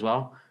street as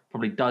well,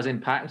 probably does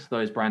impact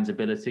those brands'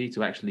 ability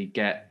to actually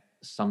get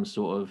some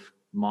sort of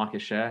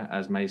market share,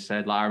 as May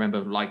said. Like, I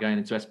remember going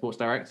into a Sports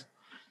Direct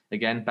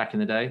again back in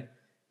the day,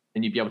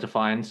 and you'd be able to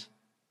find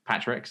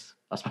Patrick's,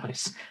 I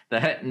suppose,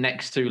 they're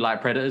next to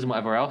like Predators and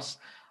whatever else.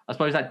 I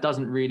suppose that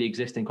doesn't really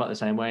exist in quite the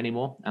same way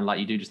anymore. And like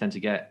you do just tend to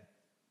get,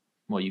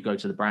 well, you go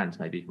to the brand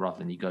maybe rather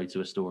than you go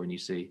to a store and you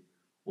see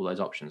all those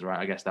options, right?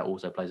 I guess that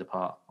also plays a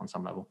part on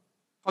some level.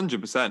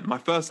 100%. My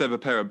first ever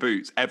pair of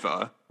boots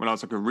ever, when I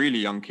was like a really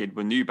young kid,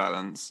 were New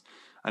Balance.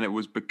 And it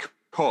was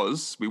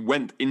because we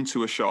went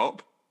into a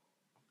shop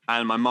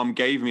and my mum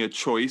gave me a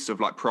choice of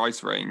like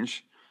price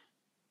range.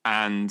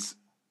 And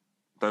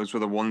those were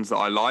the ones that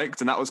I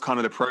liked. And that was kind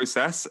of the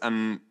process.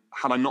 And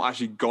had I not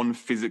actually gone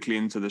physically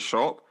into the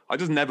shop, I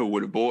just never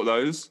would have bought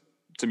those,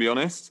 to be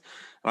honest.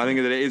 And I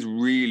think that it is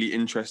really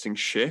interesting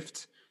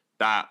shift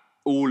that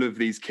all of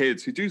these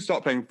kids who do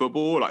start playing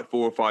football, like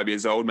 4 or 5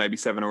 years old, maybe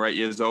 7 or 8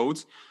 years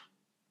old,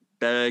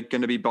 they're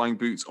going to be buying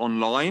boots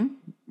online,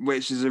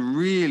 which is a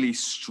really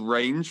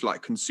strange,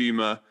 like,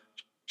 consumer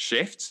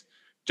shift.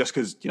 Just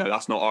because, you know,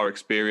 that's not our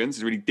experience.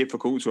 It's really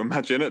difficult to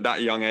imagine at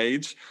that young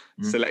age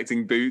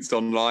selecting boots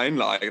online.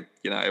 Like,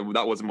 you know,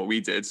 that wasn't what we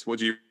did. What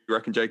do you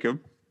reckon,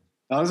 Jacob?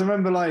 I always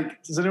remember,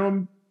 like, does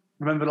anyone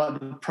remember, like,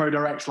 the Pro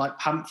Direct, like,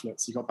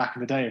 pamphlets you got back in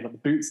the day, like the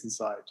boots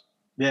inside?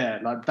 Yeah,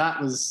 like,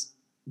 that was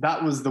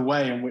the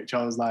way in which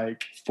I was,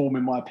 like,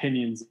 forming my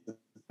opinions of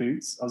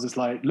boots. I was just,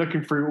 like,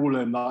 looking through all of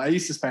them. Like, I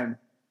used to spend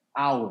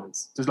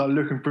hours just, like,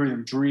 looking through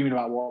them, dreaming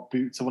about what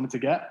boots I wanted to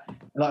get.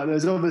 Like,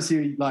 there's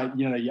obviously, like,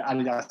 you know, your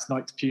Adidas,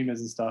 Nike, Pumas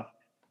and stuff.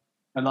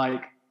 And,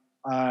 like,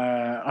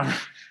 I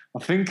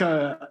think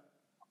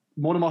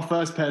one of my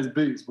first pairs of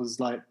boots was,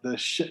 like, the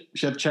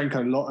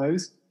Shevchenko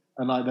Lottos.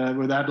 And, like,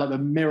 where they had, like, the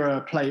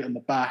mirror plate on the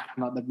back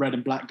and, like, the red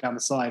and black down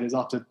the side. It was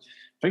after,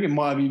 I think it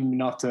might have even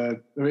been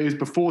after, it was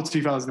before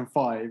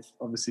 2005,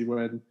 obviously,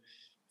 when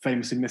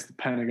famously missed the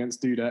pen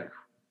against Dudek.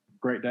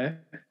 Great day.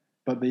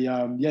 But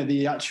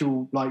the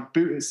actual, like,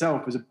 boot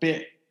itself was a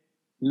bit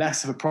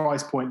less of a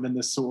price point than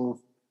the sort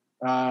of,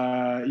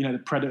 you know,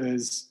 the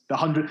Predators, the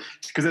 100,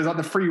 because there's like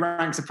the 3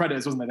 ranks of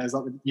Predators, wasn't there? There's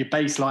like your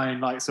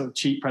baseline, like, sort of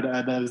cheap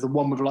Predator. There's the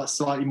one with like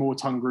slightly more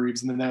tongue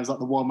grooves, and then there's like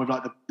the one with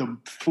like the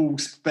full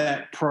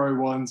spec pro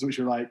ones, which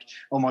are like,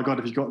 oh my god,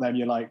 if you got them,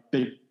 you're like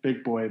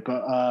big boy.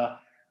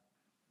 But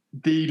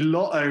the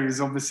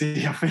Lottos,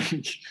 obviously, I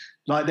think,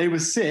 like, they were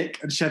sick,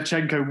 and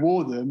Shevchenko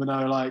wore them, and they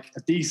were like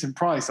a decent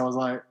price. I was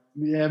like,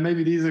 yeah,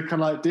 maybe these are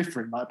kind of like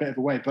different, like a bit of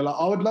a way. But like,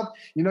 I would love,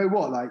 you know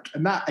what, like,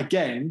 and that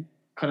again,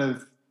 kind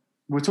of,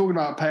 we're talking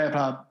about player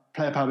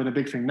power being a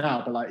big thing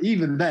now, but like,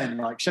 even then,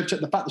 like,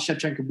 the fact that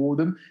Shevchenko wore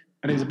them,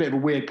 and it was a bit of a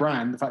weird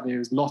brand, the fact that it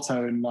was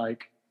Lotto and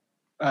like,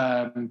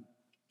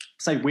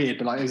 say weird,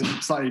 but like, it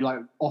was slightly like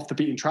off the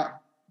beaten track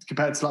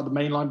compared to like the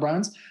mainline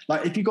brands.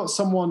 Like, if you got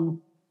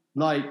someone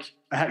like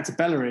a Hector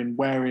Bellerin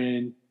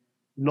wearing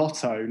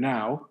Lotto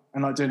now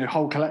and like doing a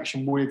whole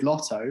collection with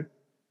Lotto,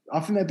 I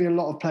think there'd be a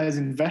lot of players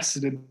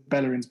invested in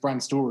Bellerin's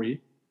brand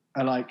story,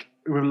 and like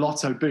with a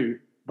Lotto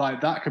boot,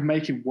 like that could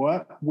make it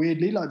work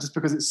weirdly, like, just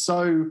because it's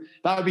so,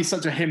 that would be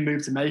such a him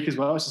move to make as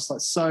well. It's just like,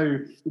 so,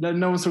 you know,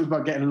 no one's talking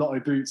about getting Lotto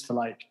boots for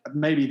like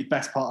maybe the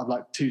best part of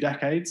like 2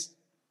 decades.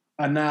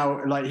 And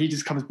now, like, he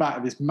just comes back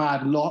with this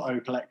mad Lotto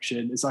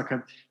collection. It's like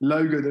a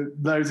logo that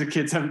loads of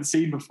kids haven't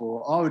seen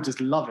before. I would just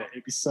love it.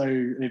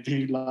 It'd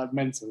be like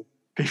mental.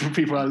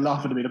 People are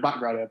laughing at me in the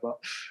background here, but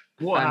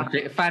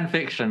fan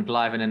fiction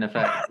live and in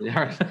effect.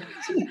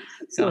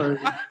 sorry.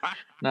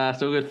 Nah,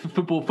 it's all good.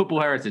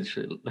 Football heritage.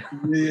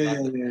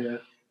 Yeah.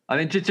 I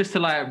think just to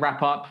like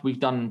wrap up, we've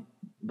done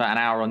about an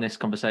hour on this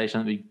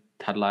conversation. We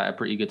had like a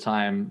pretty good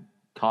time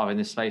carving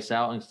this space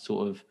out and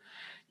sort of,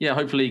 yeah,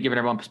 hopefully giving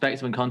everyone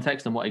perspective and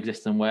context on what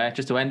exists and where.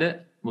 Just to end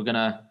it, we're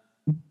gonna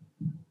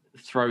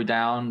throw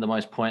down the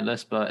most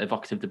pointless but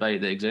evocative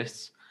debate that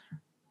exists.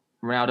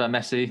 Ronaldo and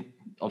Messi,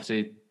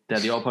 obviously, they're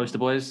the old poster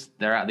boys.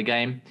 They're out of the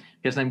game.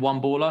 Here's name one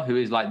baller who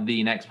is like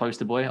the next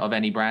poster boy of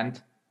any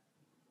brand.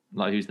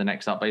 Like, who's the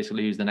next up,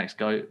 basically? Who's the next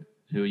GOAT?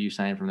 Who are you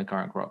saying from the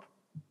current crop?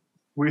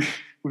 We've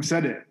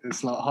said it.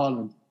 It's like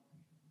Haaland.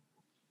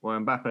 Well,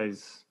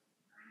 Mbappe's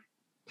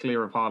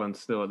clear of Haaland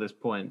still at this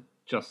point,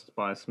 just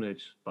by a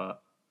smidge,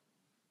 but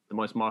the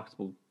most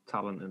marketable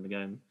talent in the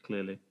game,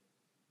 clearly.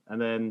 And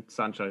then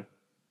Sancho,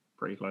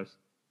 pretty close.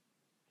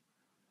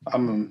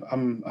 I'm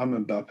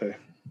Mbappe.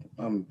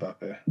 I'm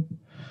Mbappe.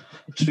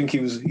 I just think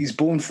he's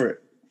born for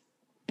it.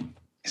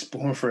 He's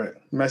born for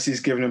it. Messi's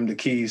giving him the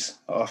keys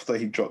after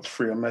he dropped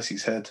 3 on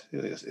Messi's head.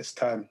 It's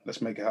time.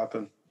 Let's make it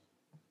happen.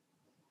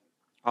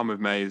 I'm with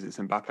Mays. It's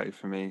Mbappe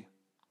for me.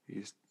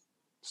 He's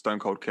stone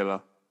cold killer.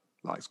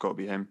 Like, it's got to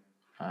be him.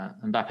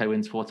 Mbappe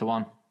wins 4-1.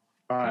 All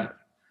right.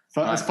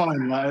 So that's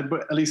fine. Like,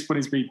 but at least when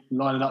he's been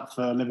lining up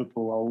for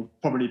Liverpool,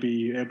 it'll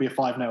be a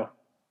 5-0.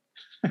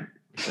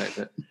 That's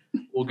it.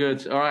 All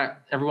good. All right,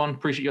 everyone,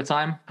 appreciate your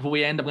time. Before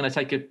we end, I'm going to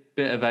take a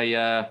bit of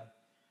a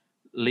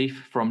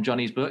leaf from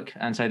Johnny's book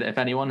and say that if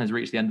anyone has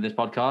reached the end of this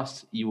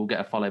podcast, you will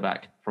get a follow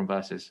back from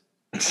Versus.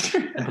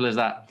 Simple as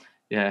that.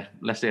 Yeah,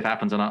 let's see if it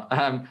happens or not.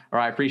 All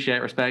right, appreciate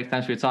it, respect.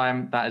 Thanks for your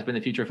time. That has been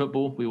The Future of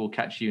Football. We will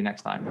catch you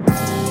next time.